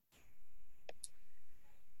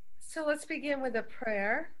So let's begin with a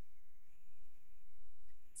prayer.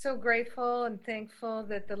 So grateful and thankful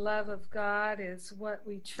that the love of God is what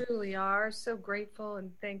we truly are. So grateful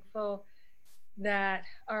and thankful that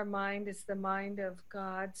our mind is the mind of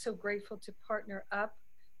God. So grateful to partner up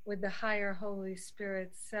with the higher Holy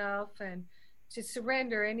Spirit self and to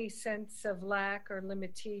surrender any sense of lack or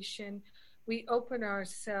limitation. We open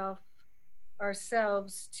ourselves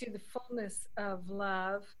to the fullness of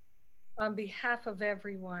love on behalf of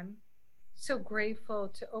everyone. So grateful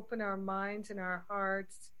to open our minds and our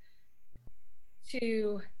hearts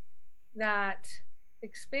to that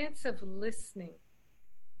expansive listening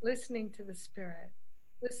to the Spirit,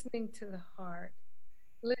 listening to the heart,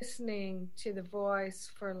 listening to the voice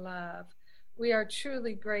for love. We are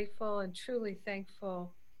truly grateful and truly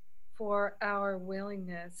thankful for our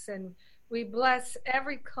willingness. And we bless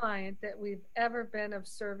every client that we've ever been of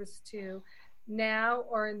service to, now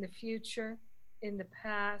or in the future, in the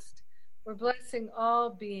past. We're blessing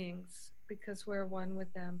all beings because we're one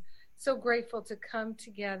with them. So grateful to come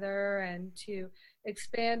together and to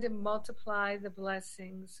expand and multiply the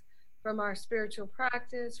blessings from our spiritual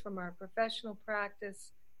practice, from our professional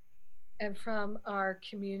practice, and from our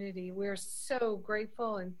community. We're so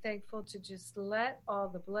grateful and thankful to just let all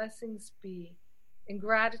the blessings be. In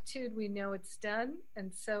gratitude, we know it's done,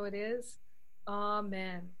 and so it is.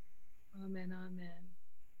 Amen. Amen, amen.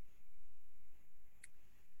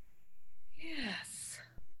 Yes.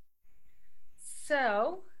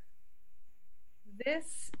 So,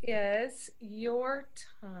 this is your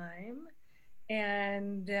time,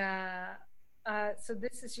 and so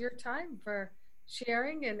this is your time for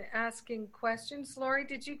sharing and asking questions. Lori,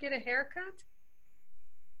 did you get a haircut?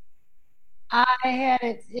 I had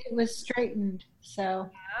it was straightened, so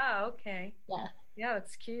Ah, okay. yeah. Yeah,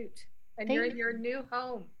 it's cute. And you're in Thank your new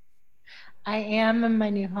home. I am in my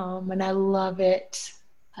new home and I love it.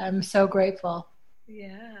 I'm so grateful.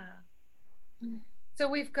 Yeah. So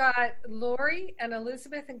we've got Lori and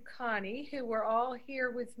Elizabeth and Connie, who were all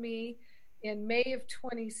here with me in May of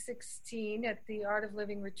 2016 at the Art of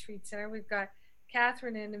Living Retreat Center. We've got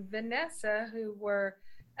Catherine and Vanessa, who were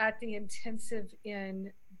at the intensive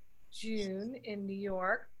in June in New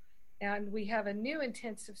York. And we have a new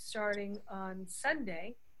intensive starting on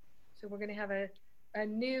Sunday. So we're going to have a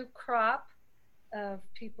new crop of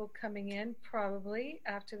people coming in probably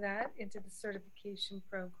after that into the certification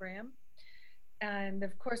program. And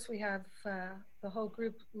of course we have the whole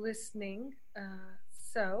group listening.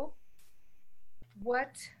 So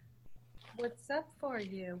what's up for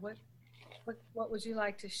you? What would you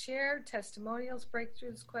like to share? Testimonials,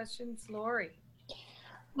 breakthroughs, questions? Lori.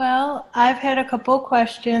 Well, I've had a couple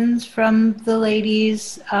questions from the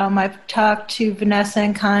ladies. I've talked to Vanessa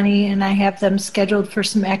and Connie, and I have them scheduled for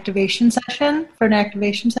an activation session.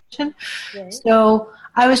 Right. So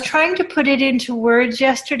I was trying to put it into words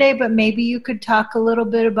yesterday, but maybe you could talk a little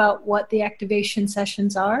bit about what the activation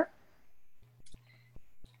sessions are.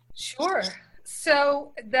 Sure.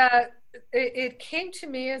 So it came to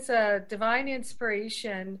me as a divine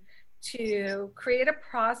inspiration to create a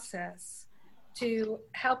process to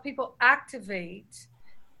help people activate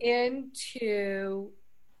into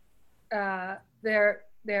their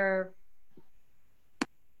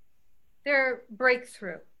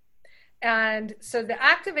breakthrough. And so the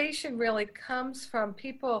activation really comes from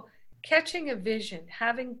people catching a vision,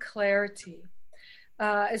 having clarity.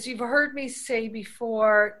 As you've heard me say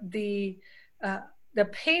before, the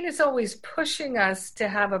pain is always pushing us to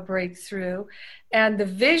have a breakthrough, and the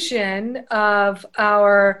vision of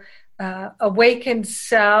our awakened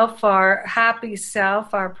self, our happy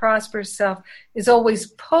self, our prosperous self is always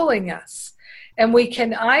pulling us. And we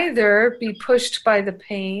can either be pushed by the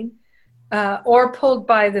pain or pulled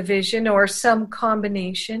by the vision or some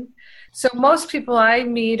combination. So most people I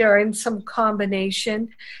meet are in some combination.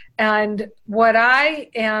 And what I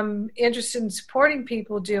am interested in supporting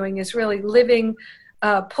people doing is really living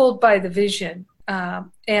pulled by the vision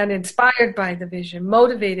and inspired by the vision,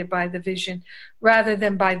 motivated by the vision, rather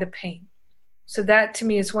than by the pain. So that to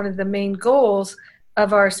me is one of the main goals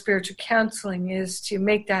of our spiritual counseling, is to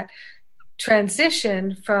make that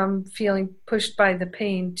transition from feeling pushed by the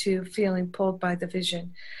pain to feeling pulled by the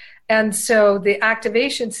vision. And so the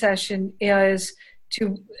activation session is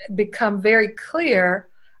to become very clear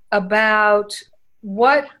about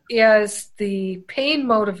what is the pain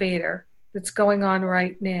motivator that's going on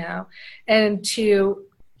right now, and to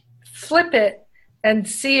flip it and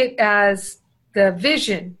see it as the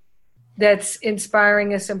vision that's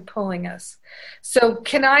inspiring us and pulling us. So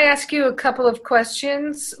can I ask you a couple of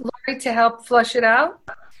questions, Lori, to help flush it out?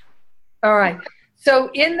 All right. So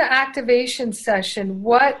in the activation session,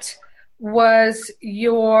 what was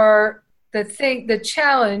the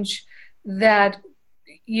challenge that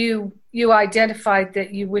you identified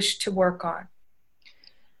that you wish to work on?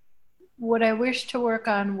 What I wish to work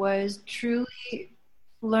on was truly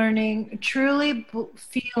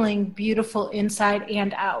feeling beautiful inside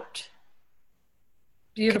and out.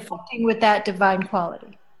 Beautiful. Connecting with that divine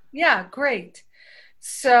quality. Yeah, great.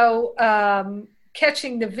 So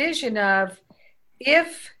catching the vision of,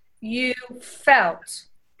 if you felt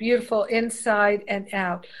beautiful inside and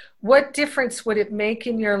out, what difference would it make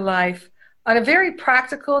in your life on a very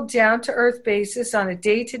practical, down-to-earth basis, on a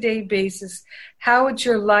day-to-day basis? How would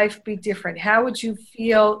your life be different? How would you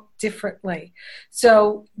feel differently?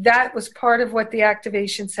 So that was part of what the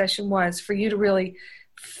activation session was, for you to really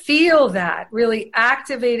feel that, really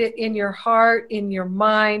activate it in your heart, in your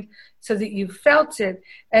mind, so that you felt it,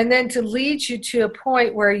 and then to lead you to a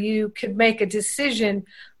point where you could make a decision.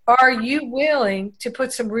 Are you willing to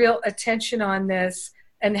put some real attention on this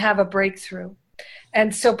and have a breakthrough?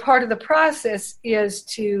 And so part of the process is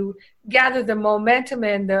to gather the momentum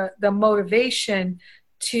and the motivation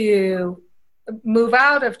to move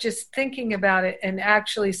out of just thinking about it and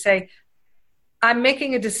actually say, I'm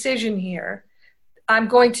making a decision here. I'm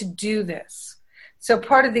going to do this. So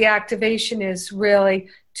part of the activation is really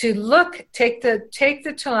to take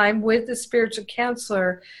the time with the spiritual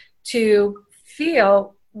counselor to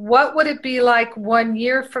feel, what would it be like 1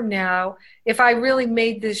 year from now if I really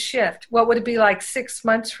made this shift? What would it be like 6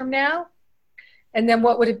 months from now? And then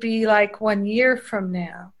what would it be like 1 year from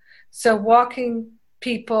now? So walking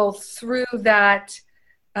people through that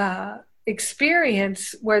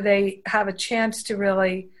experience where they have a chance to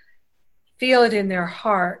really feel it in their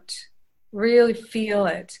heart, really feel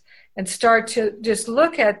it, and start to just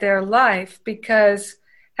look at their life. Because,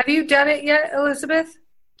 have you done it yet, Elizabeth?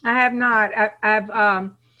 I have not.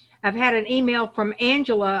 I've had an email from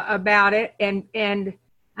Angela about it, and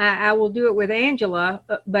I will do it with Angela,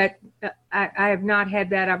 but I have not had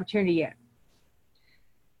that opportunity yet.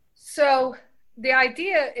 So the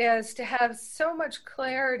idea is to have so much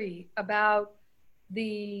clarity about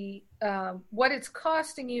the what it's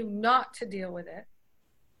costing you not to deal with it,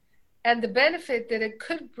 and the benefit that it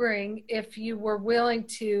could bring if you were willing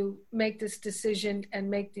to make this decision and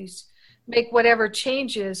make whatever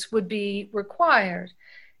changes would be required.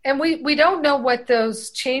 And we don't know what those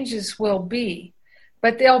changes will be,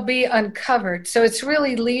 but they'll be uncovered. So it's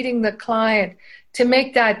really leading the client to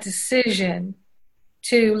make that decision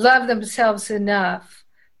to love themselves enough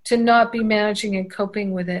to not be managing and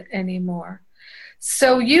coping with it anymore.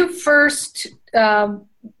 So we first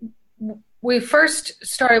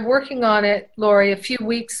started working on it, Lori, a few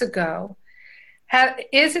weeks ago.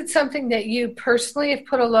 Is it something that you personally have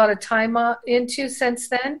put a lot of time into since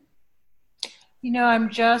then?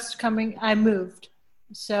 I moved.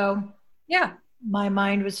 So yeah, my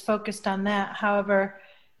mind was focused on that. However,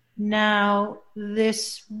 now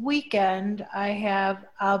this weekend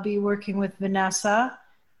I'll be working with Vanessa,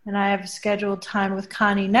 and I have scheduled time with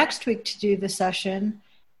Connie next week to do the session.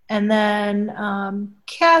 And then,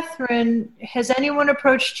 Catherine, has anyone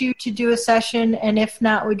approached you to do a session? And if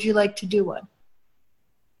not, would you like to do one?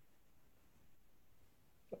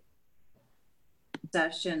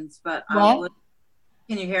 Sessions, but What?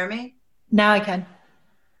 Can you hear me? Now I can.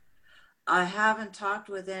 I haven't talked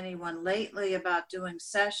with anyone lately about doing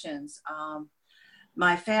sessions.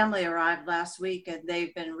 My family arrived last week, and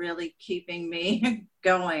they've been really keeping me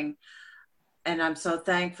going, and I'm so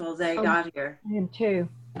thankful they got here. I am too.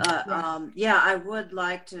 I would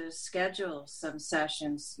like to schedule some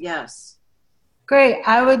sessions. Yes. Great.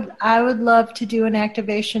 I would love to do an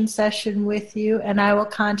activation session with you, and I will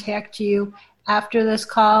contact you after this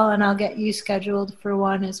call, and I'll get you scheduled for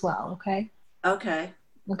one as well. Okay? Okay.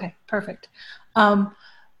 Okay, perfect.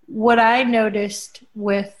 What I noticed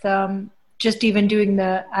with just even doing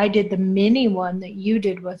I did the mini one that you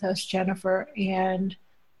did with us, Jennifer, and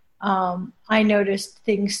I noticed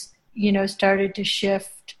things, started to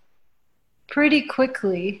shift pretty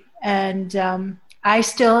quickly, and I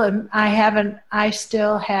still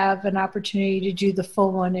have an opportunity to do the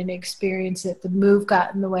full one and experience it. The move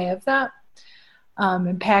got in the way of that.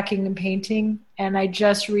 And packing and painting. And I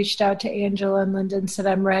just reached out to Angela and Linda and said,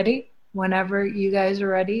 I'm ready whenever you guys are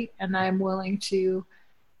ready, and I'm willing to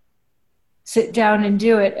sit down and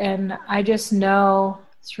do it. And I just know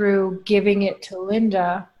through giving it to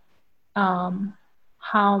Linda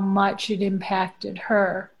how much it impacted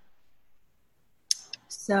her.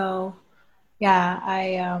 So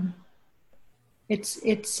yeah,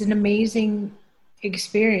 it's an amazing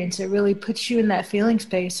experience. It really puts you in that feeling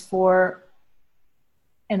space for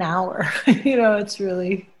an hour. It's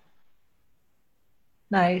really,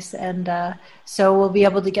 nice. And so we'll be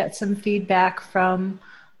able to get some feedback from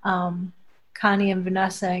Connie and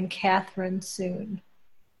Vanessa and Catherine soon.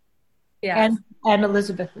 Yes. And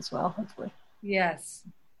Elizabeth as well, hopefully. Yes.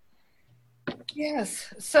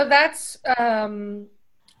 Yes. So that's the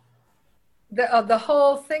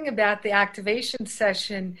whole thing about the activation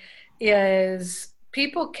session is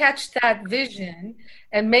people catch that vision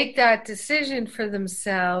and make that decision for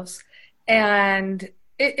themselves, and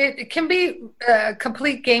it can be a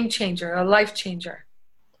complete game changer, a life changer.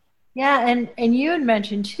 Yeah, and you had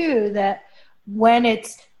mentioned too that when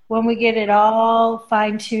we get it all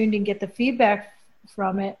fine-tuned and get the feedback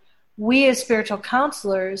from it, we as spiritual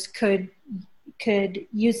counselors could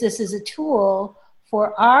use this as a tool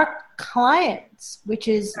for our clients, which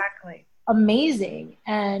is Exactly amazing.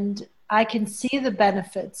 And I can see the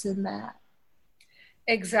benefits in that.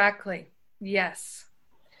 Exactly. Yes.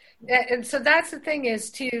 And so that's the thing is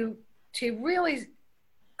to really,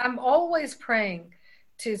 I'm always praying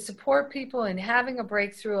to support people in having a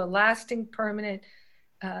breakthrough, a lasting, permanent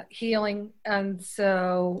healing. And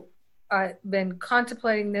so I've been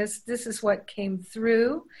contemplating this. This is what came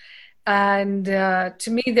through. And to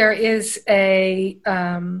me, there is a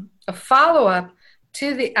follow-up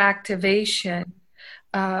to the activation,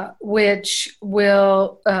 which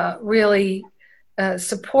will really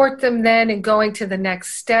support them then in going to the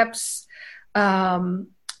next steps, and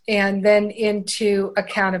then into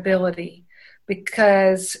accountability.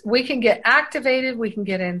 Because we can get activated, we can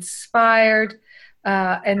get inspired,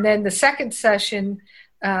 and then the second session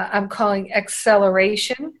I'm calling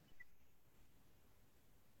acceleration.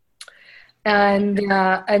 And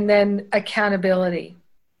then accountability.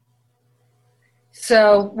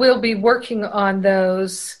 So we'll be working on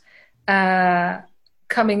those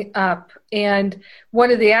coming up. And one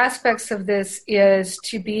of the aspects of this is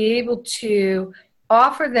to be able to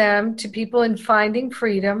offer them to people in finding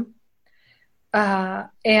freedom.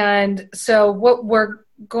 And so what we're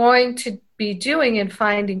going to be doing in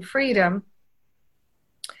finding freedom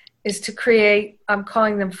is to create, I'm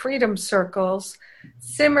calling them freedom circles,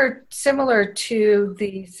 similar to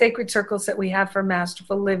the sacred circles that we have for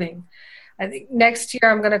Masterful Living. I think next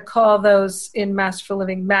year I'm going to call those in Masterful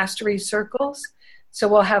Living mastery circles. So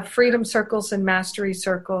we'll have freedom circles and mastery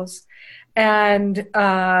circles. And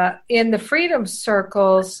in the freedom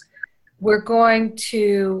circles, we're going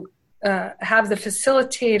to have the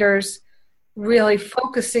facilitators really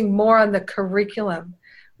focusing more on the curriculum.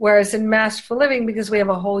 Whereas in Masterful Living, because we have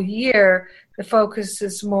a whole year, the focus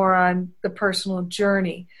is more on the personal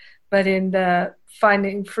journey. But in the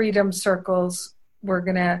Finding Freedom circles, we're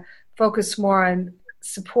going to focus more on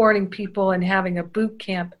supporting people and having a boot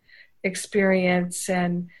camp experience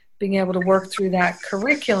and being able to work through that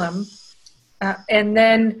curriculum. And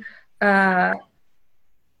then,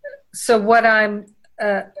 so what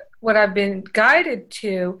I've been guided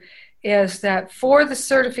to is that for the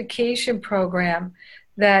certification program,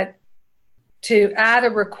 that to add a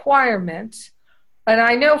requirement, and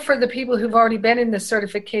I know for the people who've already been in the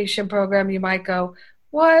certification program, you might go,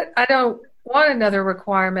 what? I don't want another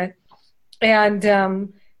requirement. And,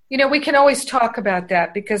 we can always talk about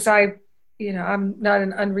that because I'm not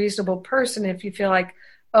an unreasonable person. If you feel like,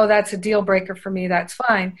 oh, that's a deal breaker for me, that's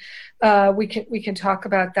fine. We can talk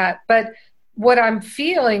about that. But what I'm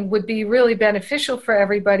feeling would be really beneficial for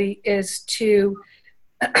everybody is to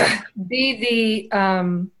be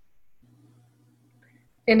the,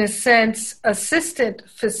 in a sense, assistant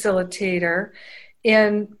facilitator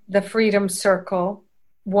in the Freedom Circle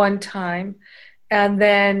one time. And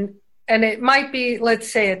it might be,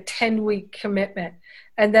 let's say, a 10-week commitment.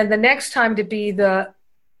 And then the next time to be the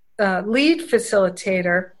lead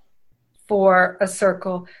facilitator for a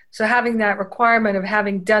circle. So having that requirement of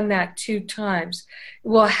having done that 2 times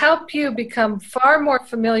will help you become far more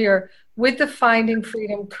familiar with the Finding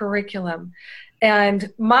Freedom curriculum.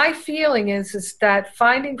 And my feeling is that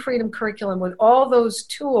Finding Freedom curriculum with all those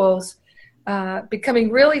tools, becoming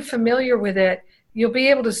really familiar with it, you'll be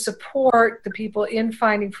able to support the people in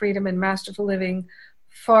Finding Freedom and Masterful Living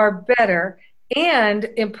far better. And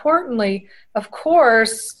importantly, of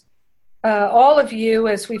course, all of you,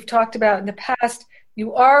 as we've talked about in the past,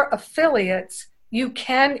 you are affiliates. You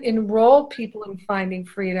can enroll people in Finding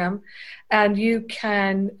Freedom, and you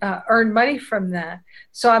can earn money from that.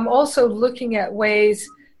 So I'm also looking at ways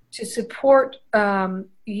to support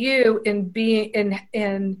you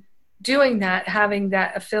in doing that, having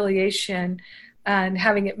that affiliation, and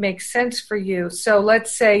having it make sense for you. So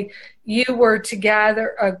let's say you were to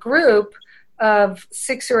gather a group of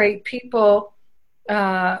 6 or 8 people,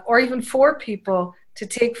 or even 4 people, to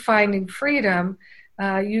take Finding Freedom.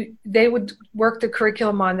 they would work the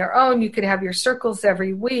curriculum on their own. You could have your circles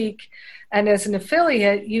every week, and as an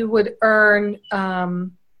affiliate, you would earn.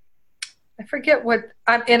 I forget what,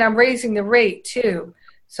 and I'm raising the rate too.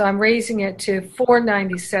 So I'm raising it to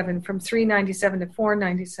 $4.97 from $3.97 to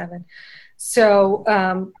 $4.97. So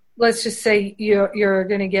let's just say you're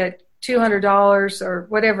going to get $200 or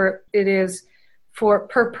whatever it is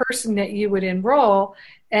per person that you would enroll,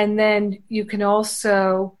 and then you can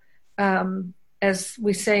also, as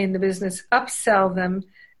we say in the business, upsell them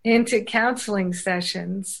into counseling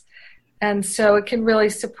sessions, and so it can really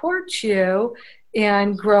support you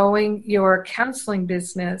in growing your counseling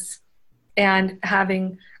business and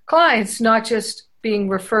having clients, not just being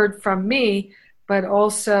referred from me, but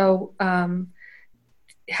also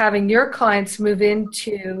having your clients move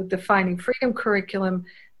into the Finding Freedom curriculum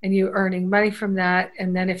and you earning money from that.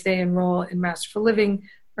 And then if they enroll in Master for Living,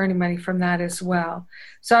 earning money from that as well.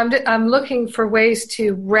 So I'm looking for ways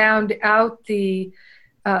to round out the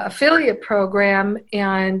affiliate program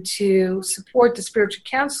and to support the spiritual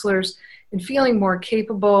counselors in feeling more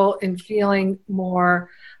capable and feeling more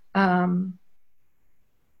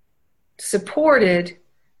supported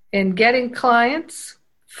in getting clients,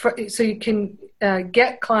 so you can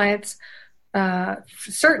get clients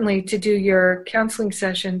certainly to do your counseling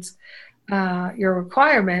sessions, your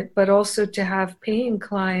requirement, but also to have paying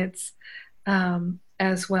clients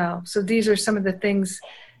as well. So these are some of the things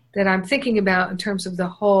that I'm thinking about in terms of the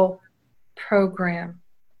whole program.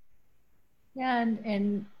 Yeah,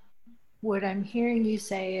 and what I'm hearing you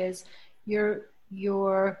say is you're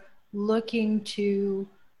looking to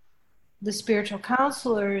the spiritual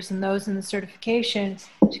counselors and those in the certification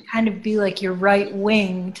to kind of be like your right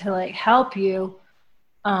wing to like help you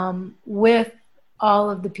with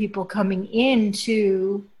all of the people coming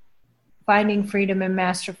into Finding Freedom and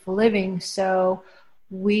Masterful Living. So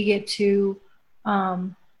we get to,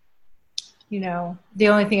 the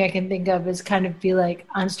only thing I can think of is kind of be like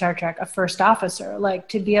on Star Trek, a first officer, like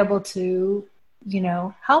to be able to,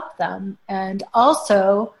 help them and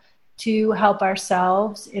also to help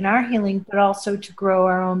ourselves in our healing, but also to grow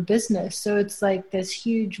our own business. So it's like this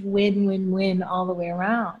huge win-win-win all the way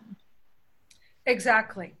around.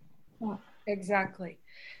 Exactly. Yeah. Exactly.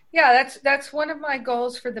 Yeah, that's one of my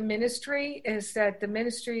goals for the ministry, is that the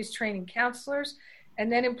ministry is training counselors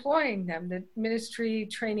and then employing them, the ministry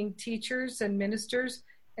training teachers and ministers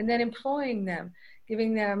and then employing them,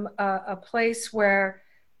 giving them a place where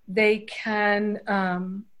they can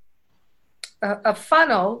a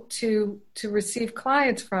funnel to receive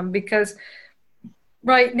clients from, because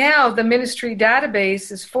right now the ministry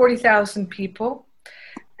database is 40,000 people,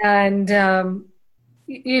 and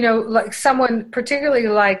like someone particularly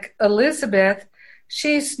like Elizabeth,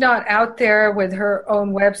 she's not out there with her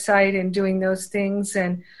own website and doing those things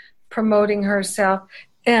and promoting herself,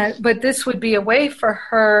 but this would be a way for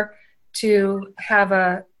her to have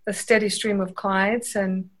a steady stream of clients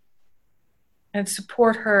and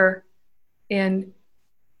support her in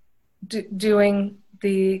doing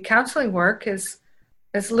the counseling work as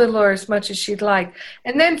little or as much as she'd like.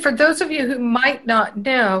 And then for those of you who might not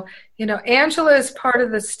know, Angela is part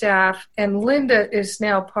of the staff and Linda is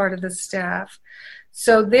now part of the staff.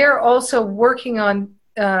 So they're also working on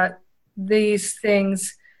these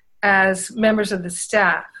things as members of the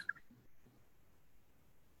staff.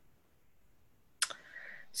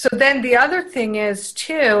 So then the other thing is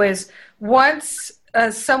once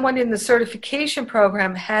someone in the certification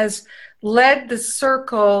program has led the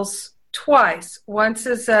circles twice, once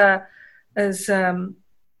as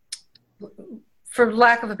for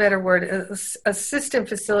lack of a better word, assistant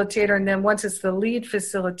facilitator, and then once as the lead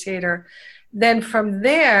facilitator, then from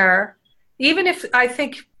there, even if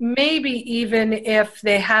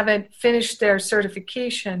they haven't finished their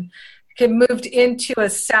certification, can moved into a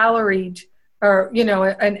salaried or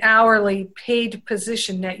an hourly paid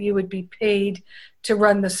position that you would be paid to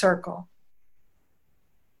run the circle.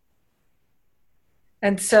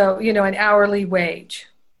 And so, an hourly wage.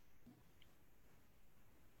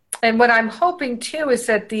 And what I'm hoping too is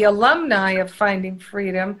that the alumni of Finding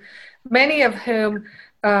Freedom, many of whom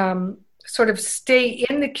sort of stay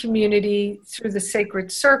in the community through the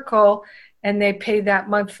Sacred Circle, and they pay that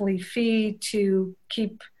monthly fee to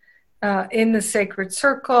keep in the Sacred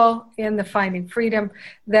Circle, in the Finding Freedom,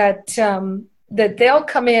 that they'll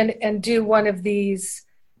come in and do one of these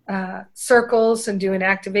circles and do an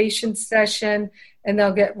activation session, and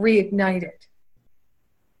they'll get reignited.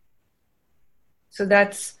 So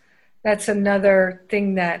that's another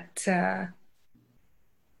thing that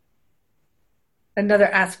another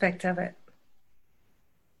aspect of it.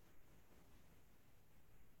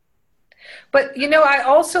 But, I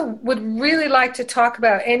also would really like to talk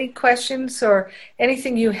about any questions or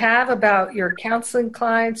anything you have about your counseling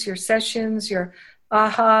clients, your sessions, your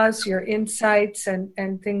ahas, your insights,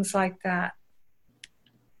 and things like that.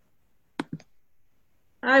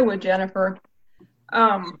 I would, Jennifer.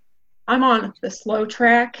 I'm on the slow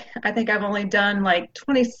track. I think I've only done like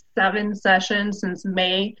 27 sessions since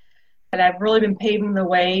May, and I've really been paving the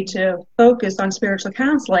way to focus on spiritual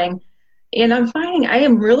counseling. And I'm finding I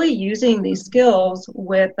am really using these skills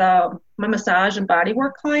with my massage and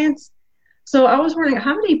bodywork clients. So I was wondering,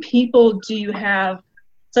 how many people do you have,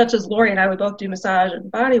 such as Lori and I would both do massage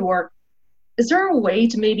and bodywork? Is there a way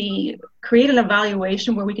to maybe create an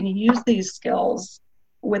evaluation where we can use these skills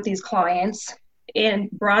with these clients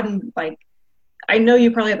and broaden, like, I know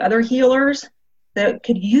you probably have other healers that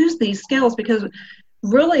could use these skills, because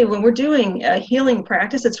really when we're doing a healing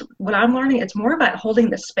practice, it's what I'm learning, it's more about holding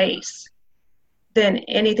the space than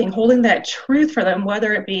anything, holding that truth for them,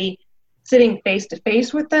 whether it be sitting face to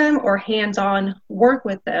face with them or hands-on work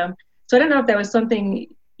with them. So I don't know if that was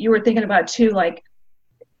something you were thinking about too. Like,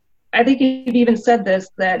 I think you've even said this,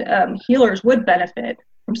 that healers would benefit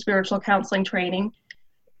from spiritual counseling training.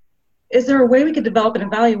 Is there a way we could develop an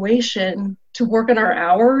evaluation to work on our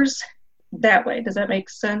hours that way? Does that make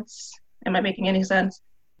sense? Am I making any sense?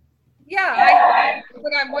 Yeah,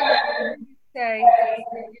 what I'm wondering to say is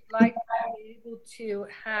that you'd like to be able to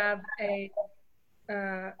have a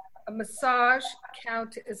massage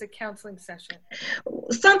count as a counseling session.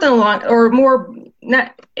 Something along, or more,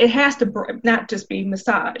 not, it has to not just be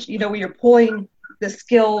massage, where you're pulling the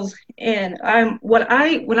skills in. When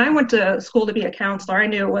I went to school to be a counselor, I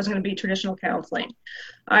knew it wasn't going to be traditional counseling.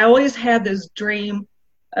 I always had this dream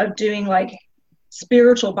of doing like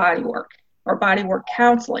spiritual body work or body work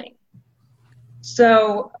counseling.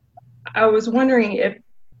 So I was wondering if,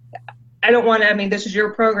 this is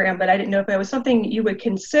your program, but I didn't know if it was something you would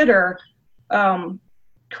consider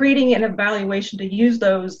creating an evaluation to use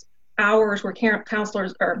those hours where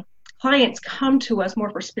counselors or clients come to us more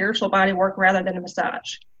for spiritual body work rather than a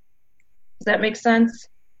massage. Does that make sense?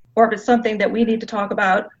 Or if it's something that we need to talk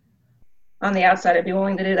about on the outside, I'd be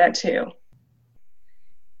willing to do that too.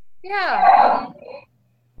 Yeah.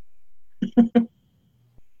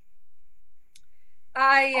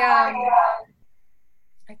 I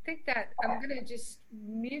think that I'm going to just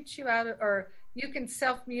mute you out, or you can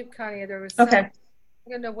self-mute, Connie. There was okay. I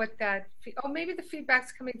don't know what that, maybe the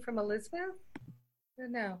feedback's coming from Elizabeth? I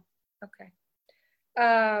don't know. Okay.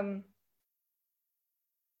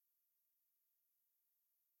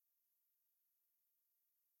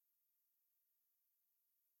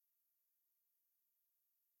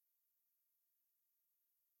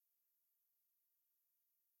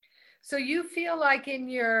 So you feel like in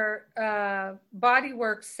your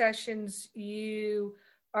bodywork sessions, you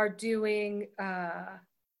are doing,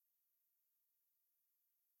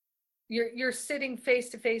 you're sitting face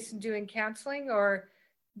to face and doing counseling, or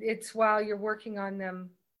it's while you're working on them?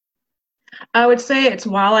 I would say it's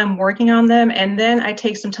while I'm working on them, and then I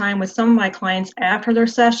take some time with some of my clients after their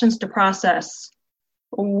sessions to process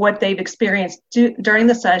what they've experienced during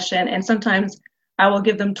the session, and sometimes I will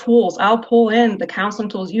give them tools. I'll pull in the counseling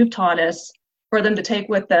tools you've taught us for them to take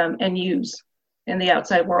with them and use in the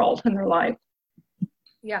outside world in their life.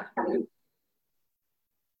 Yeah.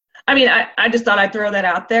 I just thought I'd throw that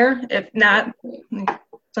out there. If not,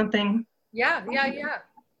 something. Yeah.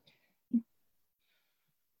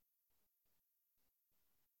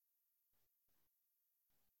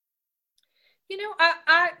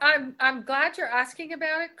 I'm glad you're asking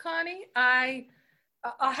about it, Connie.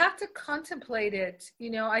 I'll have to contemplate it.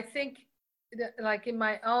 I think that, like, in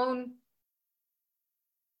my own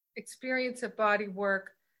experience of body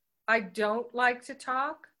work, I don't like to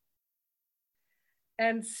talk.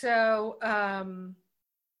 And so I'm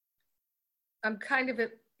kind of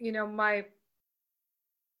at,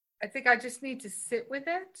 I think I just need to sit with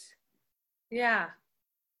it. Yeah.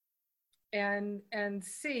 And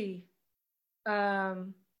see.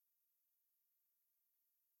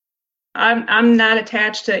 I'm not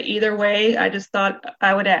attached to either way. I just thought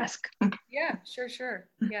I would ask. Yeah, sure.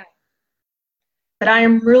 Yeah. But I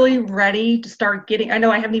am really ready to start I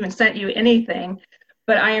know I haven't even sent you anything,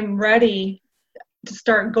 but I am ready to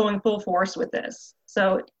start going full force with this.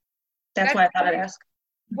 So that's why I thought I'd ask.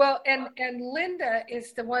 Well, and Linda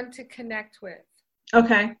is the one to connect with.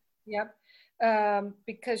 Okay. Yep.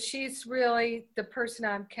 Because she's really the person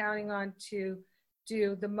I'm counting on to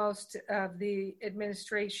do the most of the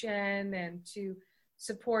administration and to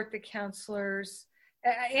support the counselors.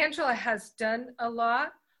 Angela has done a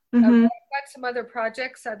lot. Mm-hmm. I've got some other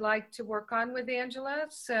projects I'd like to work on with Angela.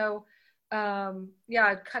 So yeah,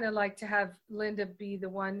 I'd kind of like to have Linda be the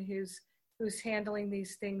one who's handling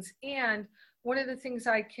these things. And one of the things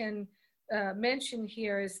I can mention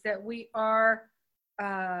here is that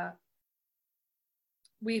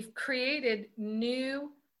we've created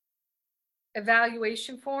new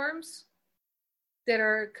evaluation forms that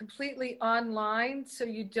are completely online, so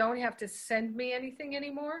you don't have to send me anything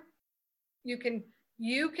anymore. You can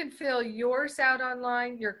fill yours out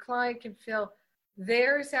online, your client can fill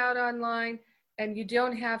theirs out online, and you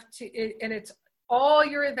don't have to, and it's all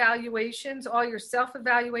your evaluations, all your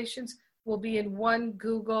self-evaluations will be in one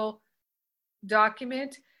Google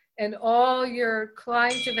document, and all your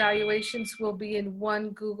client evaluations will be in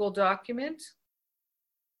one Google document.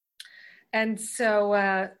 And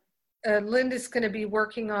so Linda's going to be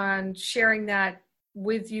working on sharing that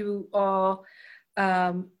with you all.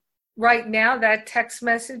 Right now, that text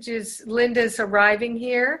message is Linda's arriving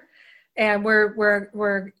here, and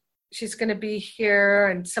she's going to be here,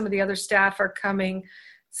 and some of the other staff are coming.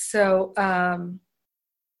 So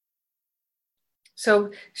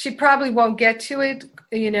so she probably won't get to it,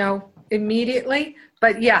 immediately,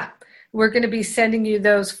 but yeah, we're going to be sending you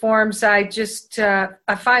those forms. I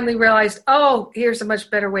finally realized, here's a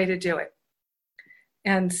much better way to do it.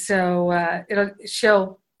 And so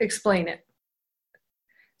she'll explain it.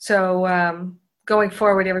 So going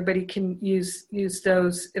forward, everybody can use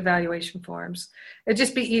those evaluation forms. It'd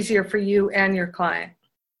just be easier for you and your client.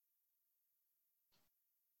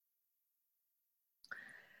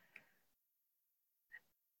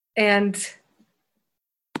 And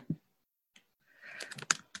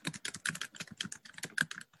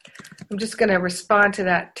I'm just going to respond to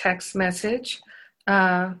that text message.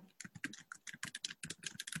 Oh,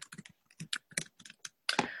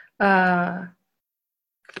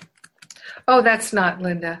 that's not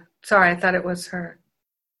Linda. Sorry, I thought it was her.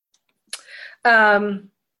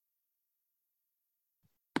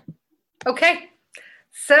 Okay,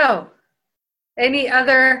 so any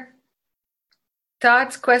other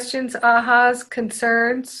thoughts, questions, ahas,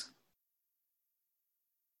 concerns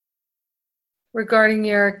regarding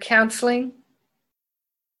your counseling?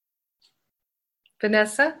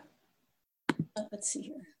 Vanessa? Let's see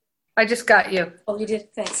here. I just got you. Oh, you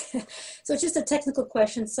did? Thanks. So it's just a technical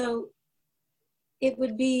question. So it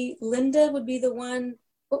would be, Linda would be the one,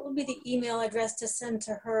 what would be the email address to send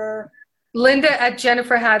to her?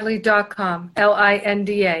 Linda@jenniferhadley.com,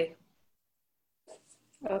 LINDA.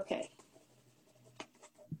 Okay.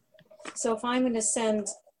 So if I'm going to send,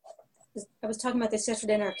 I was talking about this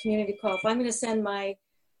yesterday in our community call, if I'm going to send my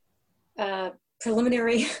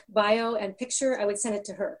preliminary bio and picture, I would send it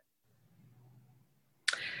to her.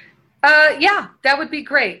 Yeah, that would be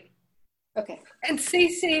great. Okay. And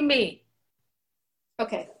CC me.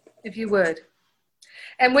 Okay. If you would.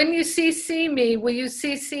 And when you CC me, will you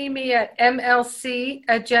CC me at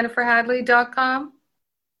mlc@jenniferhadley.com?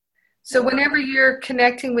 So whenever you're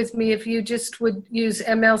connecting with me, if you just would use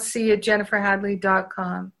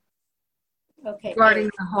mlc@jenniferhadley.com. Okay. Regarding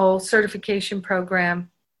the whole certification program.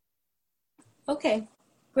 Okay,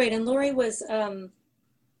 great. And Lori was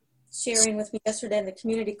sharing with me yesterday in the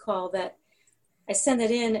community call that I send it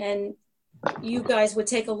in and you guys would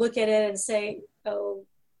take a look at it and say, oh,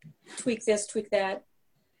 tweak this, tweak that.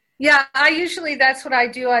 Yeah, that's what I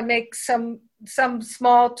do. I make some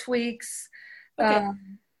small tweaks. Okay,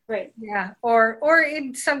 great. Yeah, or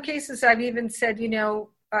in some cases I've even said,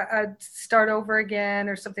 I'd start over again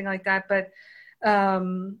or something like that. But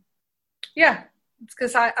yeah, it's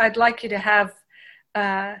because I'd like you to have,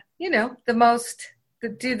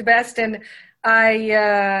 do the best. And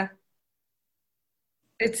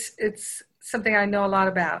it's something I know a lot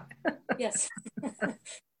about. Yes.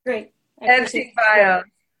 Great. Editing bio.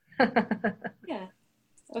 Yeah.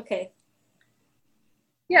 Okay.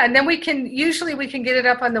 Yeah, and then we can get it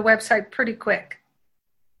up on the website pretty quick.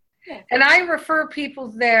 Yeah. And I refer people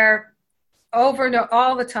there over and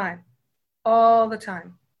all the time.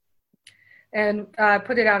 And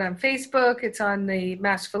put it out on Facebook. It's on the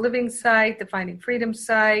Master for Living site, the Finding Freedom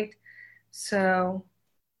site. So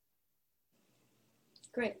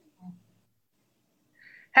great.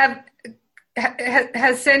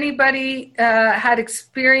 Has anybody had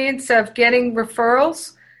experience of getting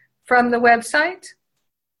referrals from the website?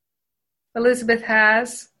 Elizabeth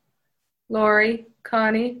has. Lori,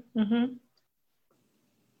 Connie. Mm-hmm.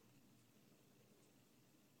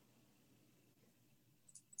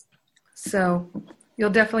 So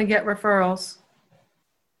you'll definitely get referrals.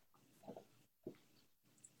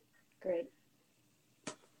 Great.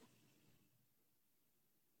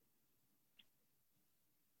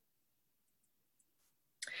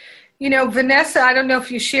 Vanessa, I don't know if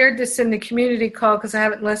you shared this in the community call because I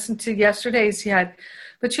haven't listened to yesterday's yet,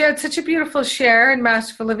 but you had such a beautiful share in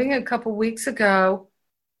Masterful Living a couple weeks ago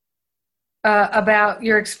about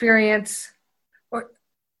your experience.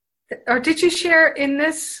 Or did you share in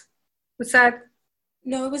this? Was that?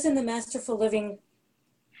 No, it was in the Masterful Living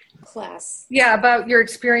class. Yeah, about your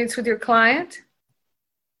experience with your client?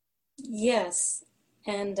 Yes.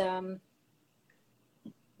 And I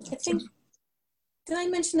think, did I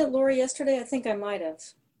mention it, Lori, yesterday? I think I might have.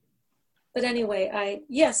 But anyway,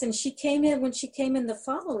 yes, and when she came in the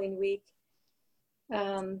following week,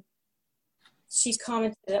 she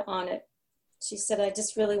commented on it. She said, I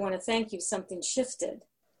just really want to thank you. Something shifted.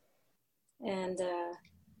 And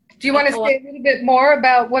do you want to say a little bit more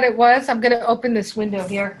about what it was? I'm going to open this window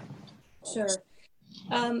here. Sure.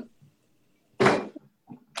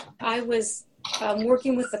 I was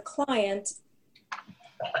working with a client,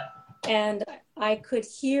 and I could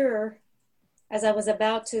hear, as I was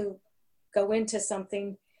about to go into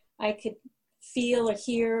something, I could feel or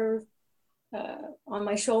hear on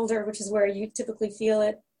my shoulder, which is where you typically feel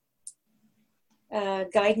it,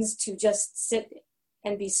 guidance to just sit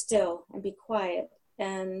and be still and be quiet.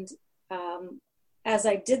 And as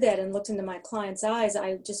I did that and looked into my client's eyes,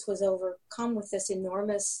 I just was overcome with this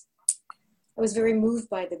I was very moved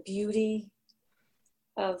by the beauty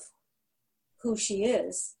of who she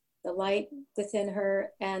is, the light within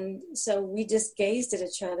her. And so we just gazed at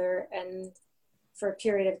each other and for a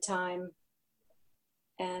period of time.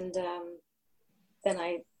 And then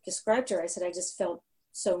I described her. I said, I just felt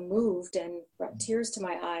so moved and brought tears to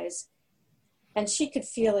my eyes. And she could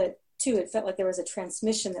feel it too. It felt like there was a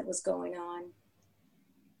transmission that was going on.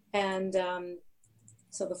 And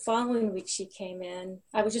so the following week she came in.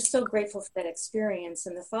 I was just so grateful for that experience.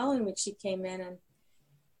 And the following week she came in and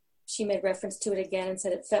she made reference to it again and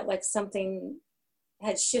said it felt like something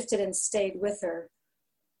had shifted and stayed with her.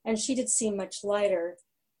 And she did seem much lighter.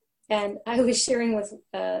 And I was sharing with,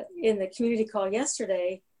 in the community call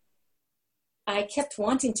yesterday, I kept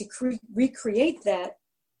wanting to recreate that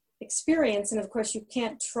experience. And of course you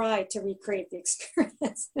can't try to recreate the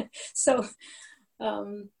experience. So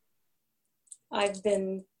I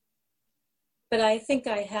think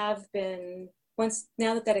I have been,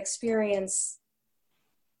 now that experience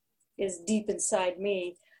is deep inside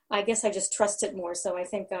me, I guess I just trust it more. So I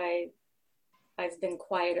think I've been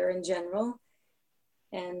quieter in general.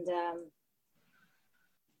 And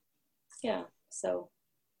so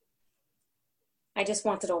I just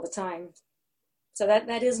want it all the time. So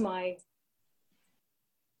that is my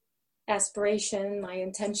aspiration, my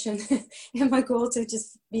intention, and my goal, to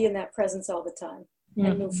just be in that presence all the time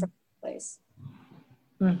and move from that place.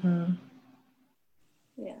 Mm-hmm.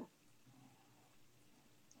 Yeah.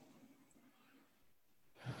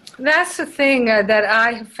 That's the thing that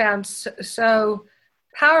I have found so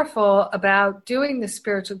powerful about doing the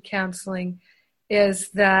spiritual counseling, is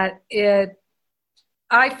that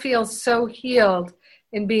I feel so healed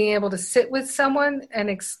in being able to sit with someone and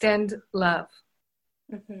extend love.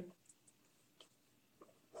 Mm-hmm.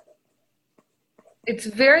 It's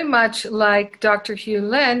very much like Dr. Hugh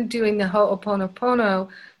Len doing the Ho'oponopono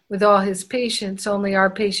with all his patients, only our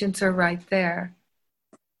patients are right there.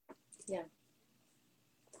 Yeah.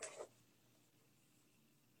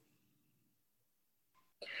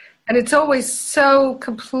 And it's always so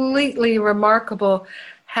completely remarkable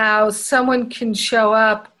how someone can show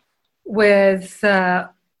up with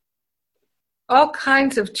all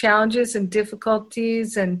kinds of challenges and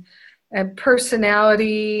difficulties and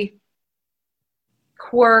personality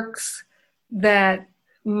quirks that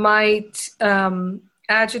might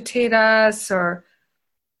agitate us or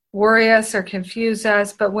worry us or confuse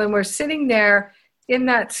us. But when we're sitting there in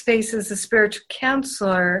that space as a spiritual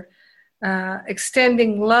counselor,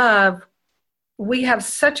 extending love, we have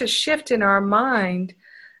such a shift in our mind,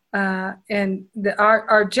 and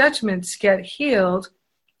our judgments get healed.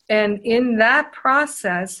 And in that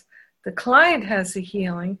process, the client has the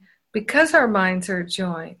healing because our minds are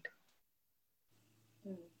joined.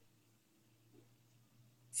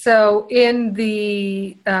 So in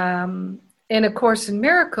A Course in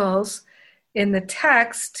Miracles, in the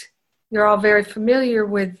text, you're all very familiar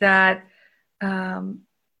with that.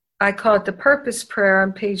 I call it the purpose prayer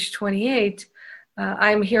on page 28.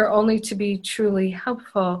 I'm here only to be truly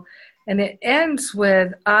helpful. And it ends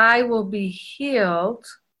with, I will be healed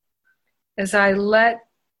as I let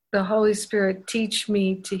the Holy Spirit teach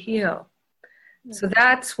me to heal. Mm-hmm. So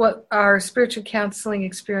that's what our spiritual counseling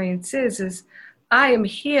experience is I am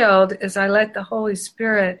healed as I let the Holy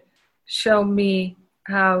Spirit show me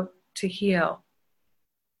how to heal.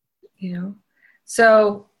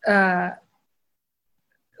 So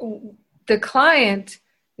the client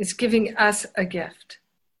is giving us a gift.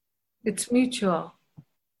 It's mutual.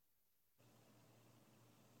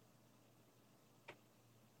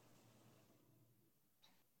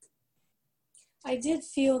 I did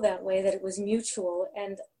feel that way, that it was mutual,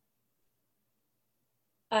 and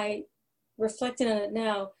I reflected on it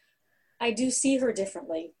now. I do see her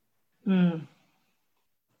differently. Mm.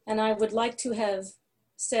 And I would like to have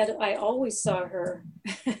said I always saw her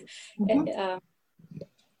Mm-hmm.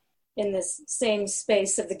 in this same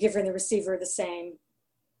space of the giver and the receiver the same.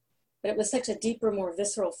 But it was such a deeper, more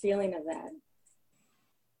visceral feeling of that.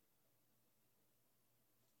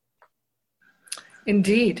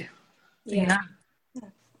 Indeed. Yeah.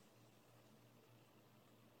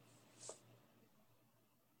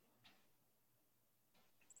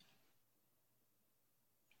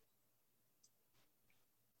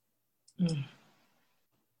 Mm.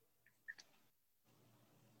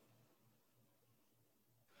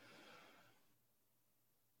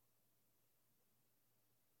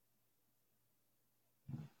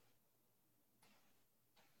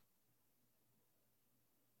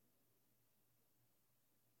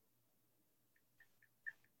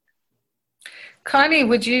 Connie,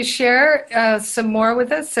 would you share some more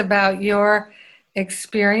with us about your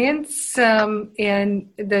experience and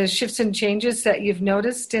the shifts and changes that you've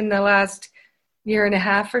noticed in the last year and a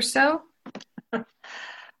half or so?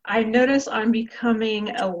 I notice I'm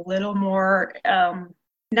becoming a little more,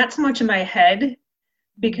 not so much in my head,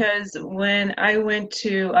 because when I went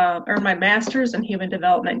to earn my master's in human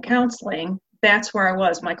development counseling, that's where I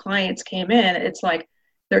was. My clients came in. It's like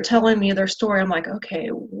they're telling me their story. I'm like, okay,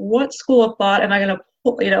 what school of thought am I going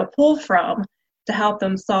to pull from to help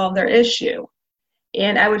them solve their issue?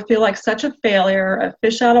 And I would feel like such a failure, a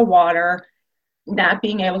fish out of water, not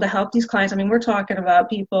being able to help these clients. I mean, we're talking about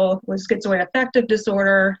people with schizoid affective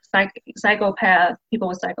disorder, psychopath, people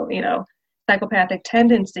with psychopathic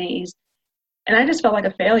tendencies. And I just felt like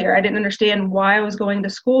a failure. I didn't understand why I was going to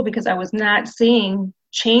school because I was not seeing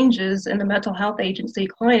changes in the mental health agency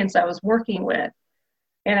clients I was working with.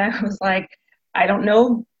 And I was like, I don't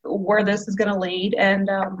know where this is going to lead. And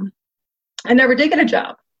I never did get a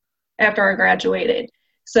job after I graduated.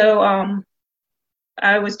 So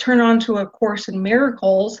I was turned on to a Course in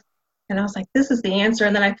Miracles, and I was like, this is the answer.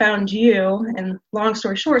 And then I found you, and long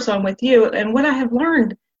story short, so I'm with you. And what I have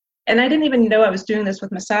learned, and I didn't even know I was doing this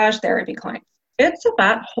with massage therapy clients, it's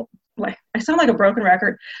about, like, I sound like a broken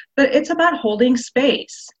record, but it's about holding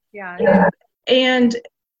space. Yeah. And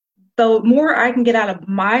the more I can get out of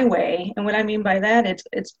my way, and what I mean by that,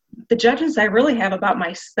 it's the judgments I really have about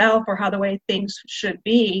myself or how the way things should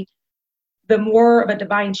be, the more of a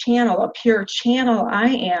divine channel, a pure channel I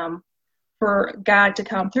am for God to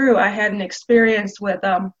come through. I had an experience with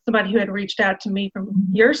somebody who had reached out to me from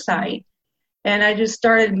your site, and I just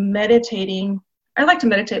started meditating. I like to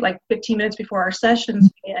meditate like 15 minutes before our sessions,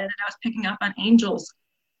 and I was picking up on angels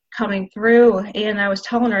coming through, and I was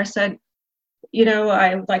telling her, I said,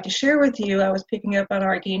 I would like to share with you, I was picking up on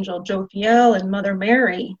Archangel Jophiel and Mother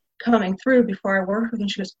Mary coming through before I worked with them.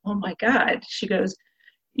 She goes, oh my God. She goes,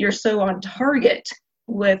 you're so on target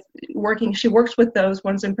with working. She works with those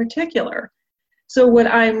ones in particular. So what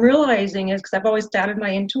I'm realizing is, because I've always doubted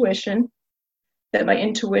my intuition, that my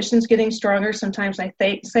intuition's getting stronger. Sometimes I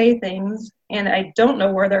say things and I don't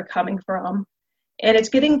know where they're coming from. And it's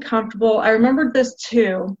getting comfortable. I remembered this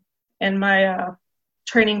too in my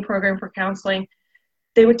training program for counseling.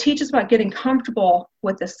 They would teach us about getting comfortable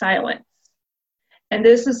with the silence. And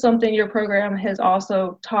this is something your program has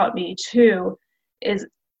also taught me too, is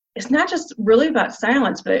it's not just really about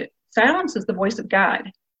silence, but silence is the voice of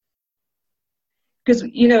God. Because,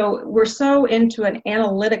 we're so into an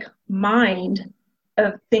analytic mind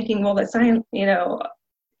of thinking, well, that science,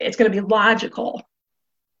 it's going to be logical.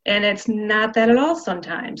 And it's not that at all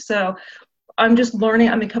sometimes. So I'm just learning,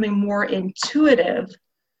 I'm becoming more intuitive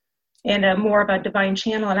and more of a divine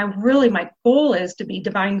channel. And my goal is to be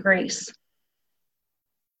divine grace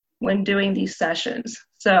when doing these sessions.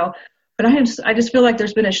 So, but I just feel like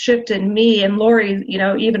there's been a shift in me, and Lori,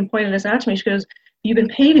 even pointed this out to me. She goes, you've been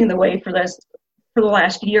paving the way for this for the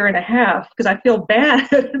last year and a half, because I feel bad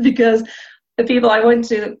because the people I went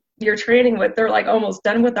to your training with, they're like almost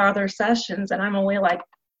done with all their sessions, and I'm only like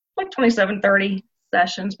 27, 30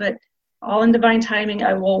 sessions, but all in divine timing,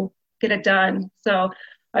 I will get it done. So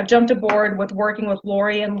I've jumped aboard with working with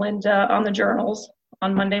Lori and Linda on the journals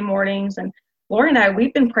on Monday mornings, and Lori and I,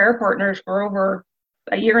 we've been prayer partners for over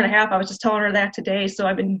a year and a half. I was just telling her that today. So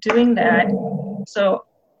I've been doing that. So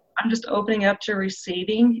I'm just opening up to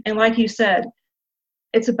receiving. And like you said,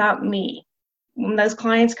 it's about me. When those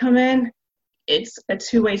clients come in, it's a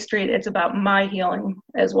two-way street. It's about my healing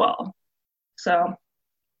as well. So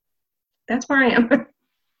that's where I am.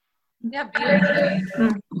 Yeah,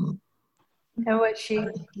 beautiful. And what she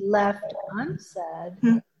left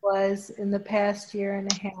unsaid was in the past year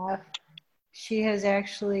and a half, she has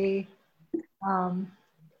actually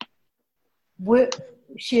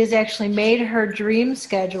made her dream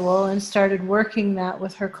schedule and started working that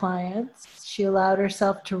with her clients. She allowed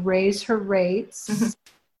herself to raise her rates,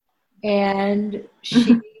 and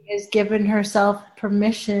she has given herself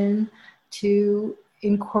permission to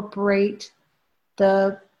incorporate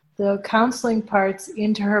the counseling parts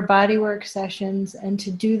into her bodywork sessions and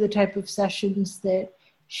to do the type of sessions that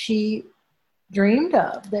she dreamed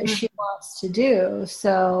of, that she wants to do.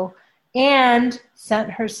 So, and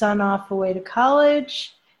sent her son off away to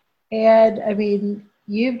college. And I mean,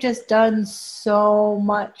 you've just done so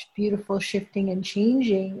much beautiful shifting and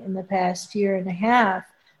changing in the past year and a half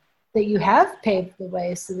that you have paved the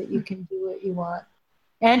way so that you can do what you want.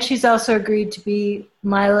 And she's also agreed to be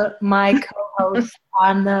my co-host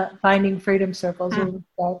on the Finding Freedom Circles when we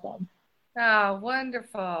start them. Oh,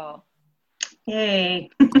 wonderful.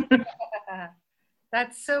 Yay.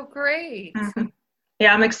 That's so great.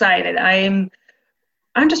 Yeah, I'm excited. I'm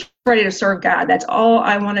just ready to serve God. That's all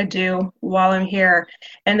I want to do while I'm here.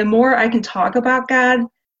 And the more I can talk about God,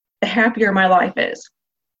 the happier my life is.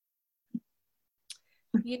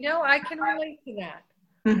 You know, I can relate to that.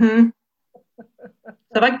 Mm-hmm.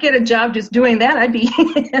 So if I could get a job just doing that, I'd be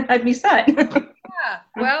set. Yeah.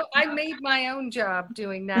 Well, I made my own job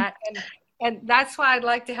doing that, and that's why I'd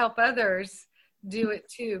like to help others do it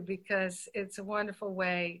too, because it's a wonderful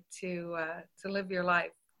way to live your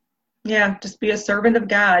life. Yeah, just be a servant of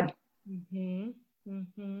God. Mm-hmm.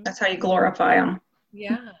 Mm-hmm. That's how you glorify Him.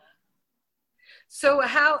 Yeah. So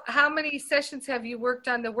how many sessions have you worked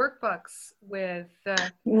on the workbooks with?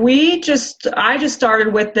 I just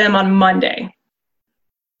started with them on Monday.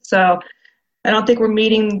 So I don't think we're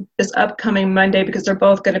meeting this upcoming Monday because they're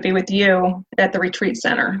both going to be with you at the retreat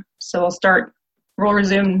center. So we'll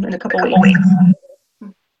resume in a couple of weeks.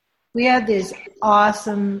 We had these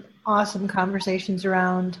awesome conversations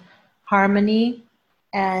around harmony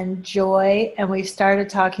and joy, and we started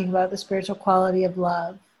talking about the spiritual quality of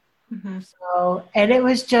love. Mm-hmm. So, and it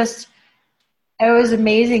was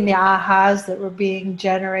amazing the ahas that were being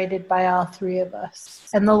generated by all three of us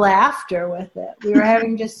and the laughter with it. We were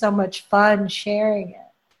having just so much fun sharing it.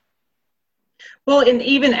 Well, and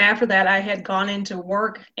even after that, I had gone into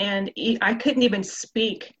work and I couldn't even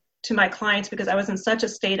speak to my clients because I was in such a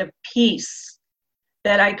state of peace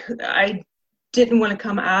that I didn't want to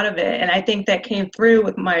come out of it. And I think that came through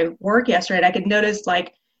with my work yesterday. I could notice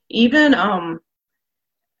like even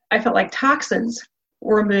I felt like toxins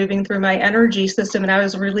were moving through my energy system, and I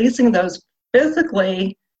was releasing those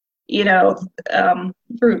physically,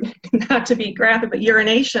 through, not to be graphic, but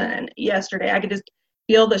urination yesterday. I could just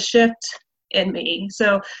feel the shift in me.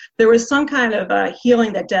 So there was some kind of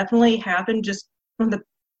healing that definitely happened just from the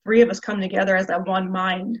three of us coming together as that one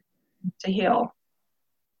mind to heal.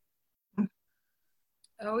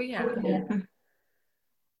 Oh, yeah.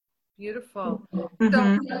 Beautiful.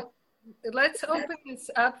 Mm-hmm. So let's open this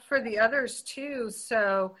up for the others too.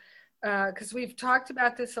 So, because we've talked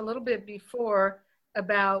about this a little bit before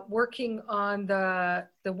about working on the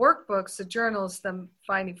workbooks, the journals, the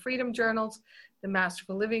Finding Freedom journals, the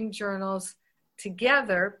Masterful Living journals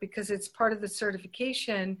together, because it's part of the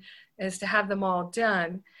certification is to have them all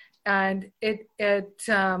done. And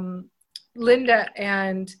Linda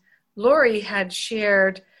and Lori had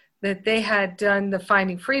shared that they had done the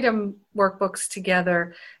Finding Freedom workbooks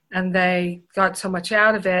together, and they got so much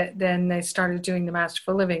out of it, then they started doing the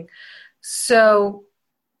Masterful Living. So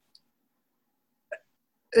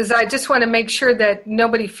I just want to make sure that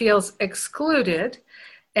nobody feels excluded,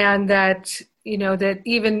 and that, that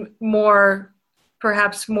even more,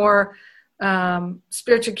 perhaps more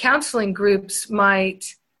spiritual counseling groups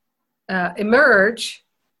might emerge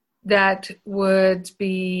that would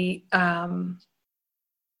be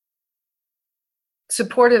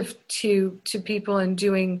supportive to people in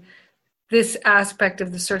doing this aspect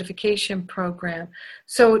of the certification program.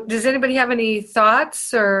 So does anybody have any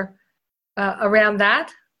thoughts or around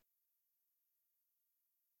that?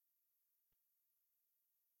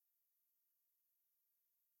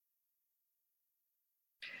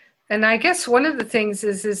 And I guess one of the things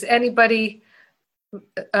is anybody,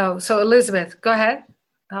 so Elizabeth, go ahead.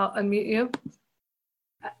 I'll unmute you.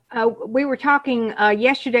 We were talking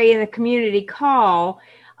yesterday in the community call.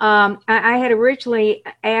 I had originally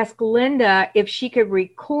asked Linda if she could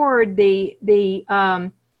record the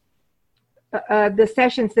the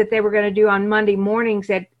sessions that they were going to do on Monday mornings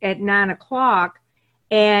at 9:00,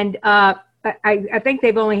 and I think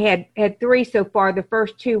they've only had 3 so far. The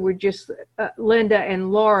first 2 were just Linda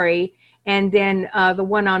and Lori, and then the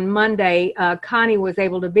one on Monday, Connie was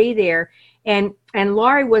able to be there, and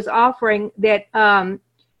Lori was offering that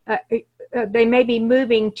they may be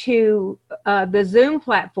moving to the Zoom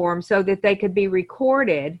platform so that they could be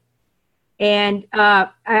recorded, and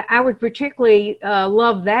I would particularly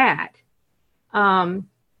love that.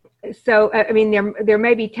 So, I mean, there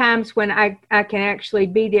may be times when I can actually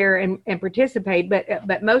be there and participate,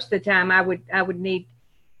 but most of the time I would need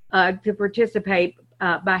to participate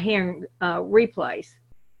by hearing replays,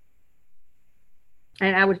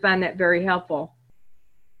 and I would find that very helpful.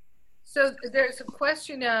 So there's a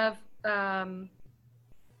question of I'm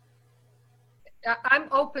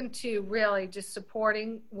open to really just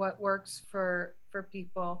supporting what works for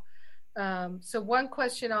people. So one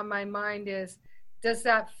question on my mind is, does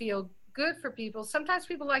that feel good for people? Sometimes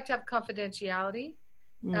people like to have confidentiality.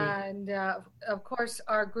 And of course,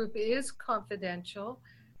 our group is confidential.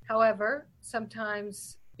 However,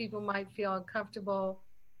 sometimes people might feel uncomfortable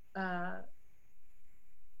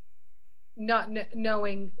not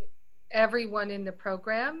knowing everyone in the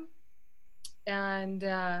program. And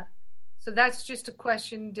so that's just a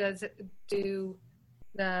question. Do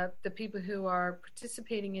the people who are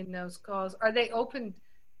participating in those calls, are they open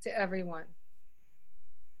to everyone?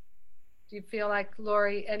 Do you feel like,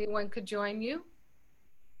 Lori, anyone could join you?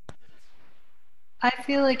 I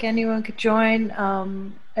feel like anyone could join.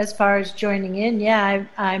 As far as joining in, yeah,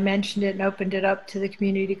 I mentioned it and opened it up to the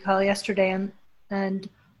community call yesterday, and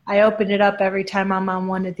I open it up every time I'm on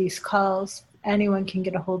one of these calls. Anyone can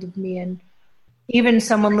get a hold of me, and even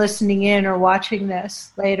someone listening in or watching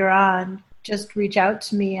this later on, just reach out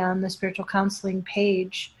to me on the Spiritual Counseling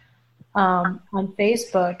page on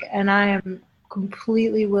Facebook, and I am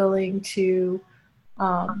completely willing to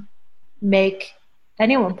make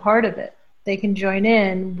anyone part of it. They can join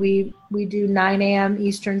in. We do 9 a.m.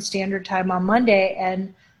 Eastern Standard Time on Monday,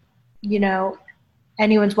 and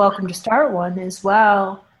anyone's welcome to start one as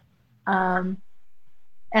well. And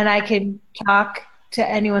I can talk to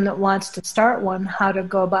anyone that wants to start one how to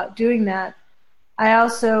go about doing that. I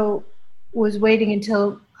also was waiting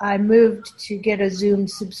until I moved to get a Zoom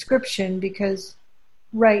subscription, because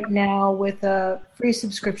right now with a free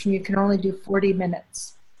subscription you can only do 40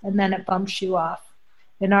 minutes and then it bumps you off,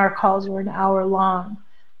 and our calls were an hour long.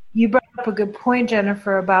 You brought up a good point,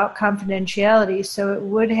 Jennifer, about confidentiality, so it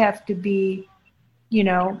would have to be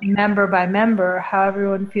member by member how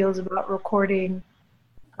everyone feels about recording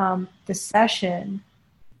the session.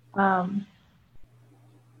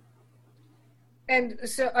 And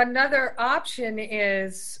so another option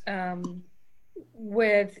is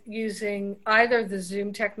with using either the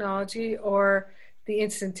Zoom technology or the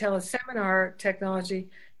instant teleseminar technology.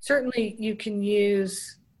 Certainly you can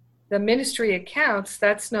use the ministry accounts.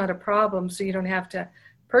 That's not a problem. So you don't have to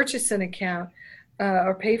purchase an account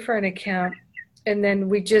or pay for an account. And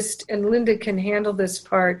then and Linda can handle this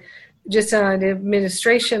part just on an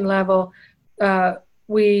administration level.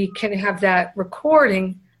 We can have that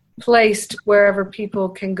recording placed wherever people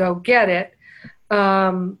can go get it.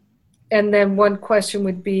 And then one question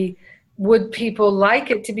would be, would people like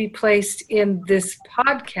it to be placed in this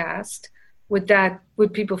podcast?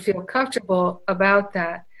 Would people feel comfortable about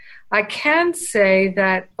that? I can say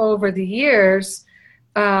that over the years,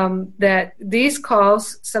 that these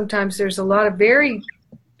calls, sometimes there's a lot of very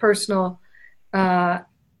personal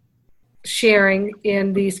sharing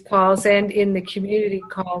in these calls and in the community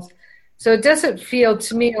calls. So it doesn't feel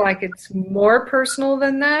to me like it's more personal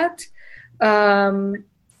than that.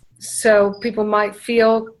 So people might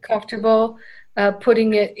feel comfortable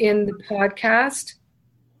putting it in the podcast,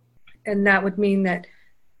 and that would mean that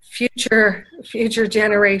future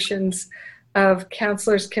generations of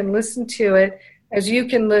counselors can listen to it, as you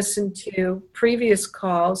can listen to previous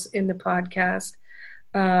calls in the podcast.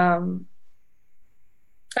 I'm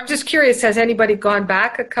just curious, has anybody gone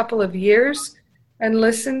back a couple of years and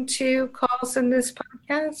listened to calls in this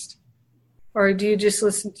podcast? Or do you just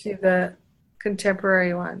listen to the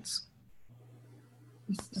contemporary ones?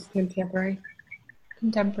 Contemporary.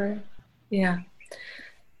 Yeah.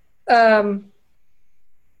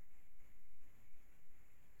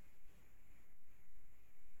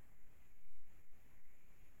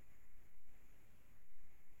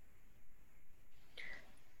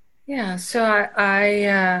 Yeah, so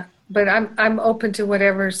but I'm open to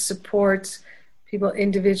whatever supports people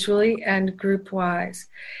individually and group wise.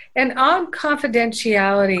 And on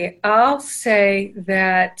confidentiality, I'll say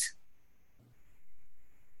that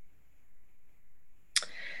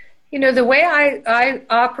The way I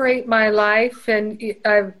operate my life, and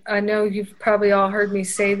I know you've probably all heard me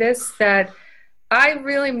say this, that I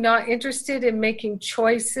really am not interested in making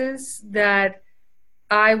choices that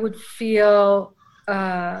I would feel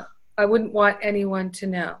I wouldn't want anyone to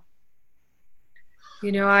know.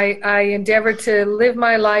 I endeavor to live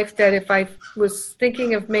my life that if I was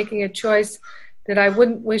thinking of making a choice that I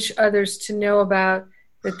wouldn't wish others to know about,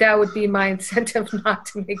 that would be my incentive not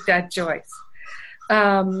to make that choice.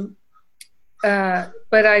 But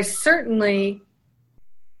I certainly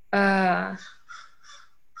can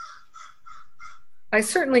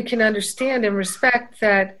understand and respect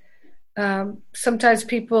that sometimes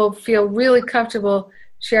people feel really comfortable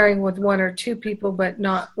sharing with one or two people, but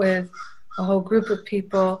not with a whole group of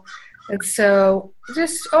people. And so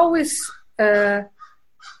just always, that's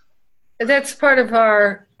part of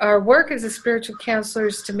our work as a spiritual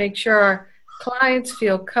counselors, to make sure our clients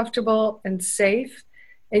feel comfortable and safe.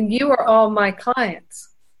 And you are all my clients.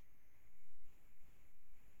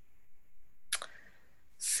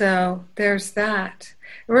 So there's that.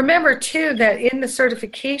 Remember, too, that in the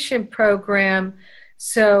certification program,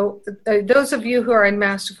 so those of you who are in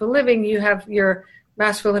Masterful Living, you have your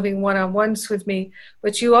Masterful Living one-on-ones with me,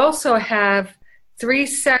 but you also have 3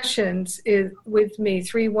 sessions with me,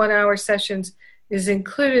 3 one-hour sessions is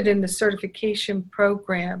included in the certification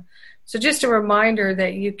program. So just a reminder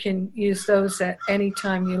that you can use those at any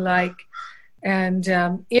time you like. And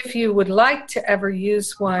if you would like to ever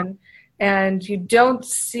use one and you don't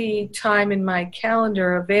see time in my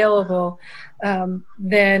calendar available,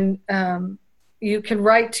 then you can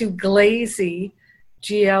write to Glazy,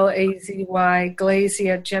 Glazy, Glazy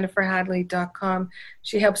at jenniferhadley.com.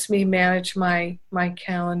 She helps me manage my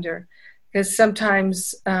calendar. Because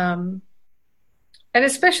sometimes, and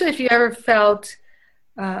especially if you ever felt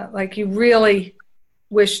like you really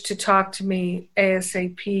wish to talk to me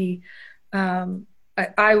ASAP,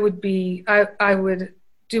 I would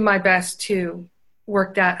do my best to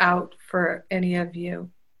work that out for any of you.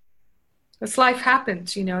 Because life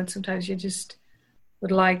happens, and sometimes you just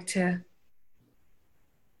would like to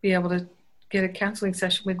be able to get a counseling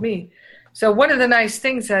session with me. So one of the nice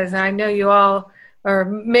things is, I know you all, or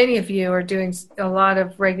many of you, are doing a lot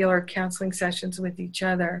of regular counseling sessions with each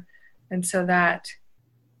other. And so that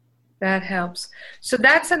helps. So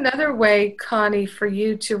that's another way, Connie, for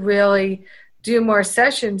you to really do more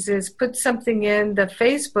sessions, is put something in the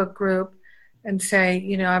Facebook group and say,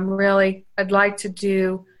 I'd like to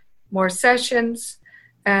do more sessions,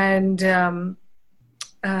 and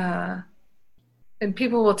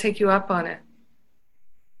people will take you up on it.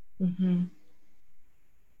 Mm-hmm.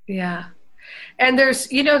 Yeah. And there's,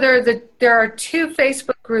 there are 2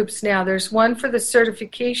 Facebook groups now. There's one for the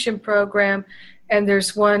certification program, and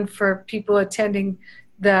there's one for people attending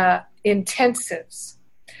the intensives.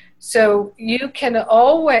 So you can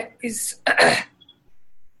always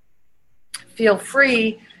feel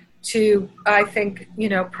free to, I think,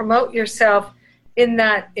 promote yourself in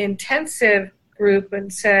that intensive group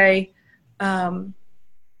and say, I'm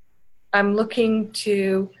looking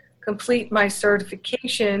to complete my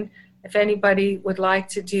certification. If anybody would like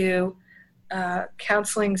to do a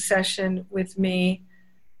counseling session with me,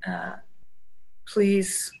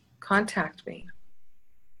 please contact me.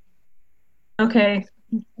 Okay.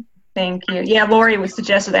 Thank you. Yeah, Lori was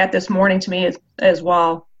suggested that this morning to me as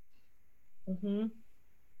well. Mm-hmm.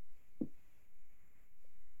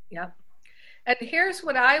 Yep. And here's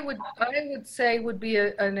what I would say would be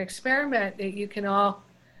an experiment that you can all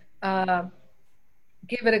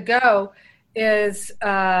give it a go, is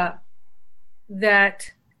that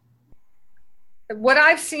what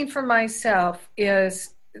I've seen for myself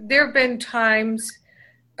is there have been times,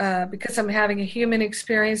 because I'm having a human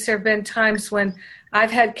experience, there have been times when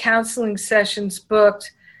I've had counseling sessions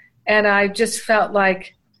booked and I just felt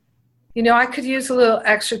like, I could use a little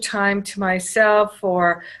extra time to myself,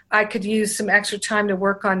 or I could use some extra time to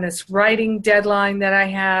work on this writing deadline that I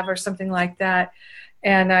have, or something like that.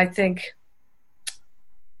 And I think,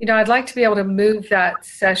 I'd like to be able to move that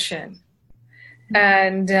session.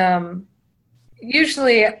 And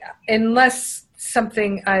usually, unless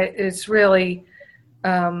something is really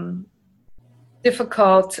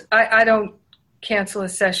difficult, I don't cancel a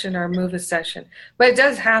session or move a session. But it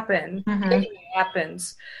does happen. Mm-hmm. It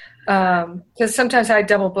happens. Because sometimes I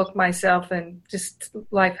double book myself and just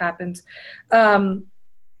life happens.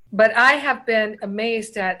 But I have been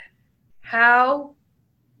amazed at how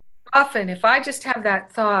often, if I just have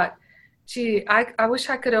that thought, gee, I wish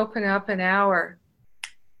I could open up an hour,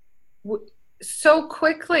 so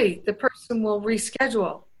quickly the person will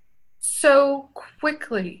reschedule. So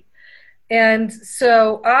quickly. And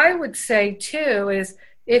so I would say, too, is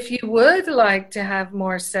If you would like to have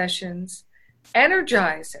more sessions,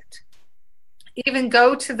 energize it. Even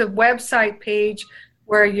go to the website page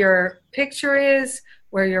where your picture is,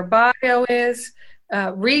 where your bio is.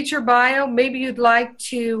 Read your bio. Maybe you'd like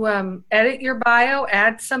to edit your bio,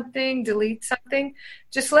 add something, delete something.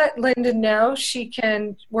 Just let Linda know. She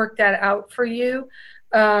can work that out for you.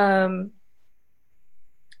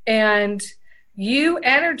 And you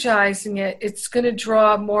energizing it, it's going to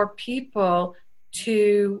draw more people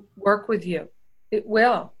to work with you. It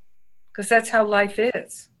will, because that's how life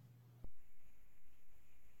is.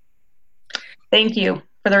 Thank you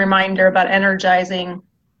for the reminder about energizing,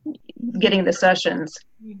 getting the sessions,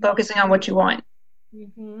 focusing on what you want.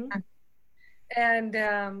 Mm-hmm. And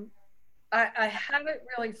I haven't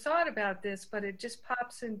really thought about this, but it just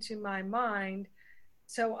pops into my mind.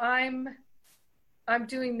 So I'm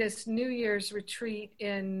doing this New Year's retreat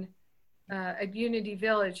at Unity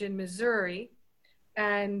Village in Missouri,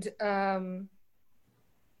 and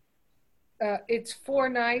it's 4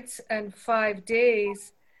 nights and 5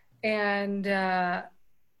 days. And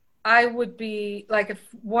I would be like, if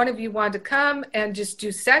one of you wanted to come and just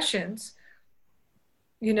do sessions,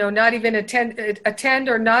 not even attend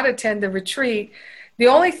or not attend the retreat. The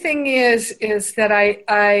only thing is that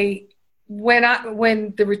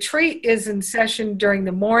when the retreat is in session during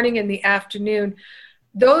the morning and the afternoon,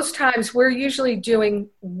 those times we're usually doing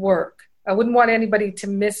work. I wouldn't want anybody to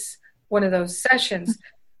miss one of those sessions.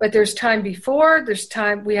 But there's time before,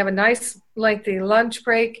 we have a nice lengthy lunch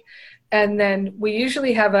break, and then we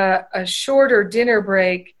usually have a shorter dinner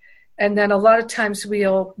break, and then a lot of times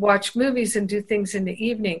we'll watch movies and do things in the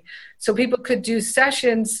evening. So people could do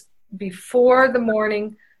sessions before the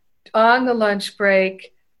morning, on the lunch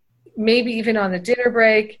break, maybe even on the dinner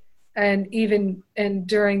break, and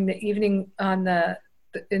during the evening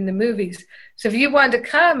in the movies. So if you wanted to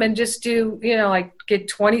come and just do, like get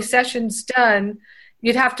 20 sessions done,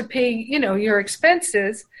 you'd have to pay, your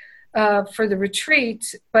expenses for the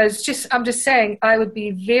retreat. But I'm just saying, I would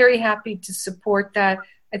be very happy to support that.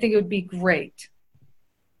 I think it would be great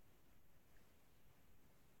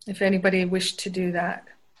if anybody wished to do that.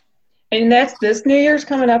 And that's this New Year's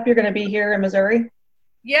coming up. You're going to be here in Missouri?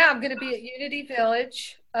 Yeah, I'm going to be at Unity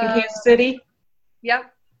Village. In Kansas City?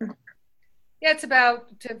 Yep. Yeah, it's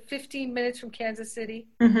about 15 minutes from Kansas City.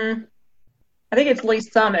 Mm-hmm. I think it's Lee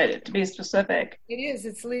Summit, to be specific. It is.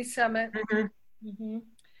 It's Lee Summit. Mm-hmm. Mm-hmm.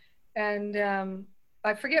 And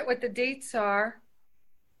I forget what the dates are.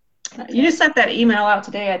 You just sent that email out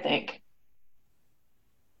today, I think.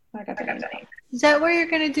 I got that. Is that where you're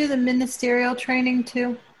going to do the ministerial training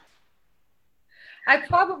too? I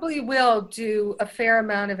probably will do a fair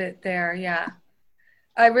amount of it there, yeah.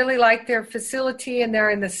 I really like their facility, and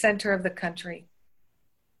they're in the center of the country.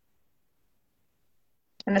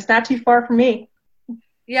 And it's not too far from me.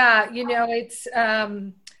 Yeah, it's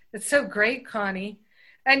so great, Connie.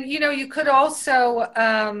 And, you could also,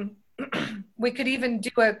 we could even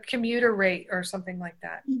do a commuter rate or something like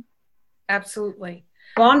that. Absolutely.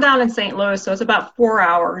 Well, I'm down in St. Louis, so it's about 4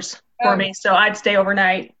 hours for me, so I'd stay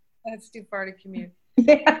overnight. That's too far to commute.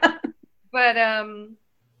 Yeah. But,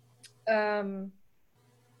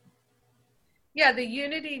 yeah, the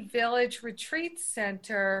Unity Village Retreat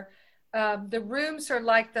Center, the rooms are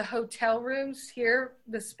like the hotel rooms here,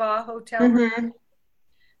 the spa hotel room.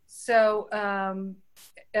 So,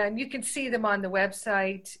 and you can see them on the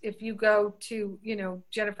website. If you go to,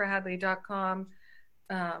 jenniferhadley.com,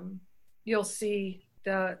 you'll see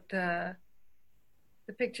the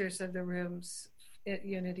pictures of the rooms at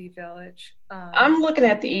Unity Village. I'm looking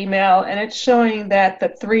at the email, and it's showing that the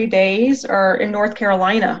 3 days are in North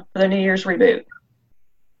Carolina for the New Year's reboot.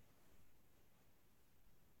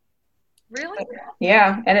 Really?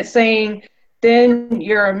 Yeah, and it's saying then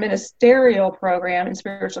your ministerial program and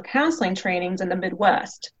spiritual counseling trainings in the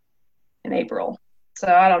Midwest in April. So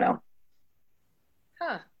I don't know.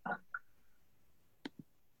 Huh.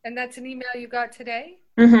 And that's an email you got today?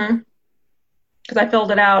 Mm-hmm. Because I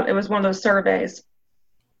filled it out. It was one of those surveys.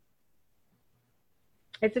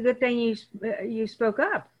 It's a good thing you spoke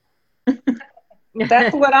up.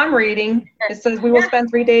 That's what I'm reading. It says we will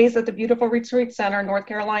spend 3 days at the beautiful retreat center in North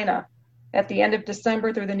Carolina at the end of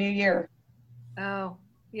December through the new year. Oh,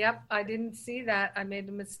 yep. I didn't see that. I made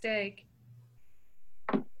a mistake.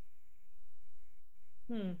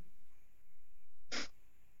 Oh,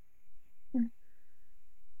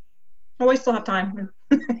 we still have time.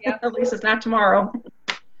 Yep. At least it's not tomorrow.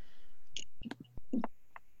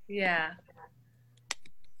 Yeah.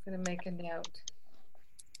 I'm going to make a note.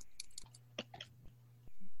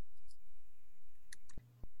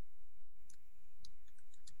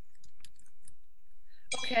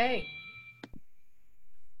 Okay.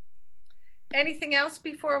 Anything else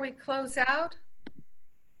before we close out?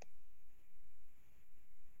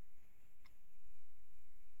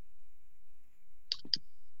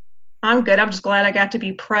 I'm good. I'm just glad I got to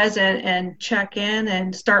be present and check in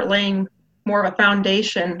and start laying more of a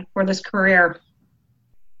foundation for this career.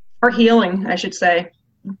 Or healing, I should say.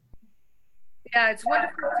 Yeah, it's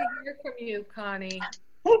wonderful to hear from you, Connie.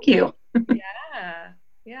 Thank you. Yeah,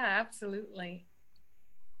 absolutely.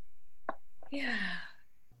 Yeah.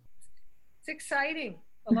 It's exciting.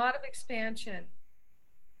 A lot of expansion.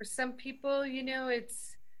 For some people,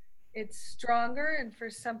 it's stronger, and for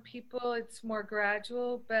some people it's more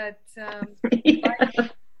gradual, but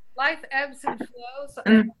life ebbs and flows,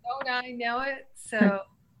 and don't I know it? So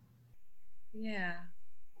yeah.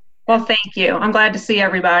 Well, thank you. I'm glad to see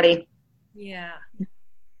everybody. Yeah.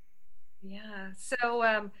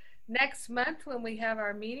 So next month when we have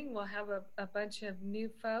our meeting, we'll have a bunch of new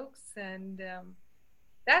folks, and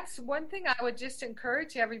that's one thing I would just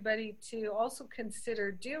encourage everybody to also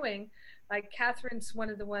consider doing. Like Catherine's one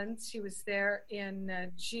of the ones. She was there in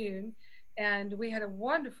June, and we had a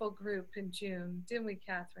wonderful group in June, didn't we,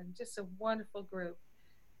 Catherine? Just a wonderful group.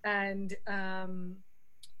 And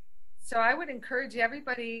so I would encourage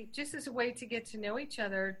everybody, just as a way to get to know each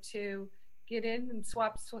other, to get in and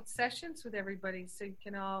swap sessions with everybody so you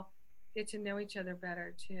can all get to know each other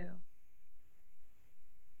better too.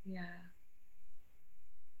 Yeah.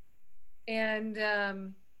 And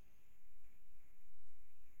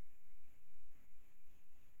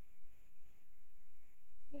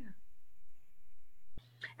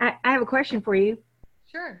I have a question for you.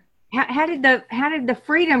 Sure. How did the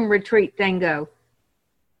Freedom Retreat thing go?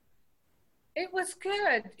 It was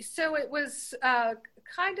good. So it was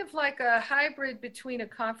kind of like a hybrid between a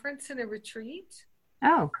conference and a retreat.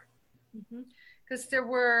 Oh. Because there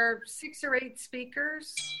were 6 or 8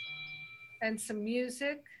 speakers and some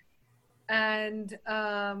music and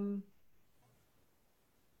a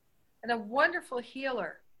wonderful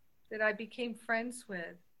healer that I became friends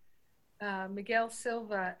with, Miguel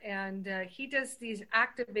Silva, and he does these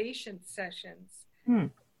activation sessions.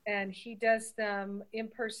 And he does them in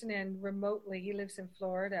person and remotely. He lives in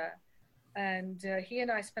Florida. And he and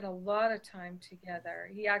I spent a lot of time together.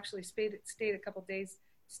 He actually stayed a couple days,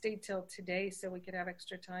 stayed till today so we could have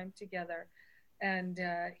extra time together. And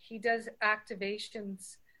he does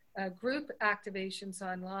activations, group activations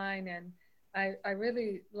online. And I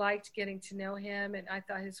really liked getting to know him, and I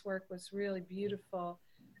thought his work was really beautiful.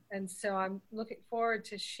 And so I'm looking forward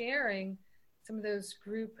to sharing some of those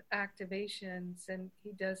group activations, and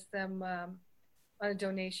he does them on a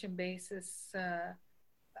donation basis.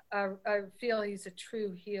 I feel he's a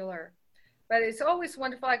true healer. But it's always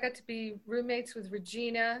wonderful. I got to be roommates with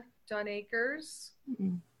Regina Don Akers,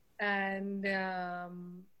 and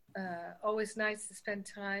always nice to spend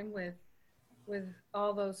time with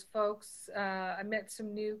all those folks. I met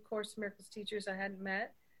some new Course in Miracles teachers I hadn't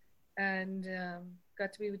met, and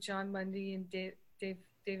got to be with John Mundy and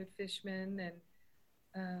David Fishman,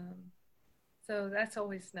 and so that's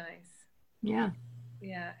always nice. Yeah.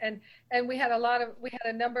 And we had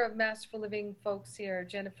a number of Masterful Living folks here.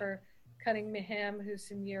 Jennifer Cunningham,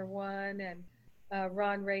 who's in year 1, and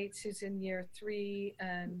Ron Rates, who's in year 3,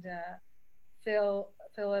 and Philip,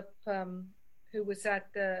 who was at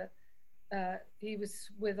he was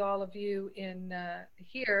with all of you in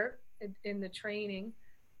here in the training.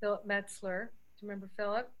 Philip Metzler, do you remember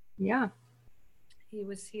Philip? Yeah. He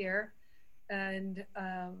was here, and it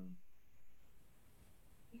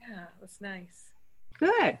was nice.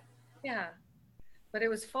 Good. Yeah, but it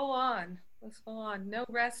was full on. No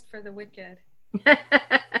rest for the wicked. Yeah.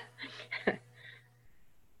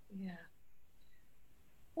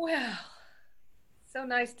 Well, so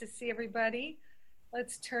nice to see everybody.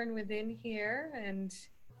 Let's turn within here and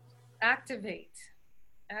activate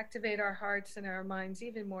our hearts and our minds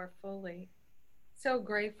even more fully. So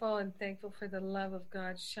grateful and thankful for the love of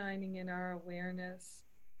God shining in our awareness.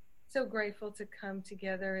 So grateful to come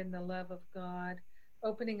together in the love of God,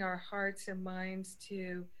 opening our hearts and minds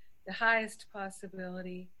to the highest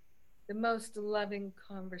possibility, the most loving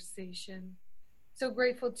conversation. So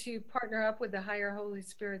grateful to partner up with the higher Holy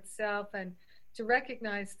Spirit self and to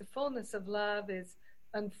recognize the fullness of love is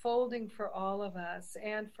unfolding for all of us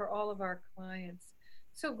and for all of our clients.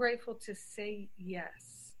 So grateful to say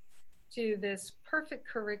yes to this perfect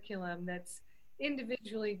curriculum that's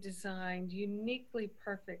individually designed, uniquely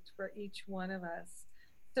perfect for each one of us.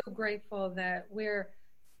 So grateful that we're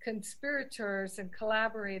conspirators and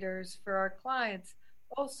collaborators for our clients,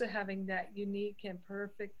 also having that unique and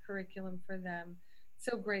perfect curriculum for them.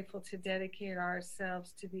 So grateful to dedicate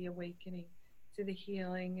ourselves to the awakening, to the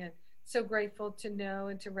healing, and so grateful to know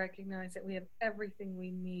and to recognize that we have everything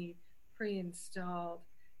we need pre-installed.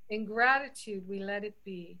 In gratitude, we let it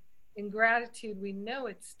be. In gratitude, we know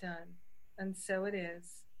it's done. And so it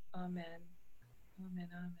is. Amen. Amen.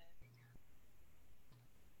 Amen.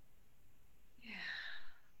 Yeah.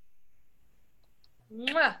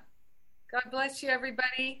 Mwah. God bless you,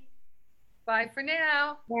 everybody. Bye for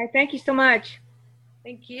now. All right, thank you so much.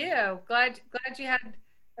 Thank you. Glad you had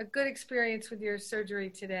a good experience with your surgery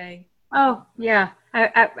today. Oh yeah,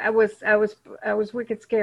 I was wicked scared.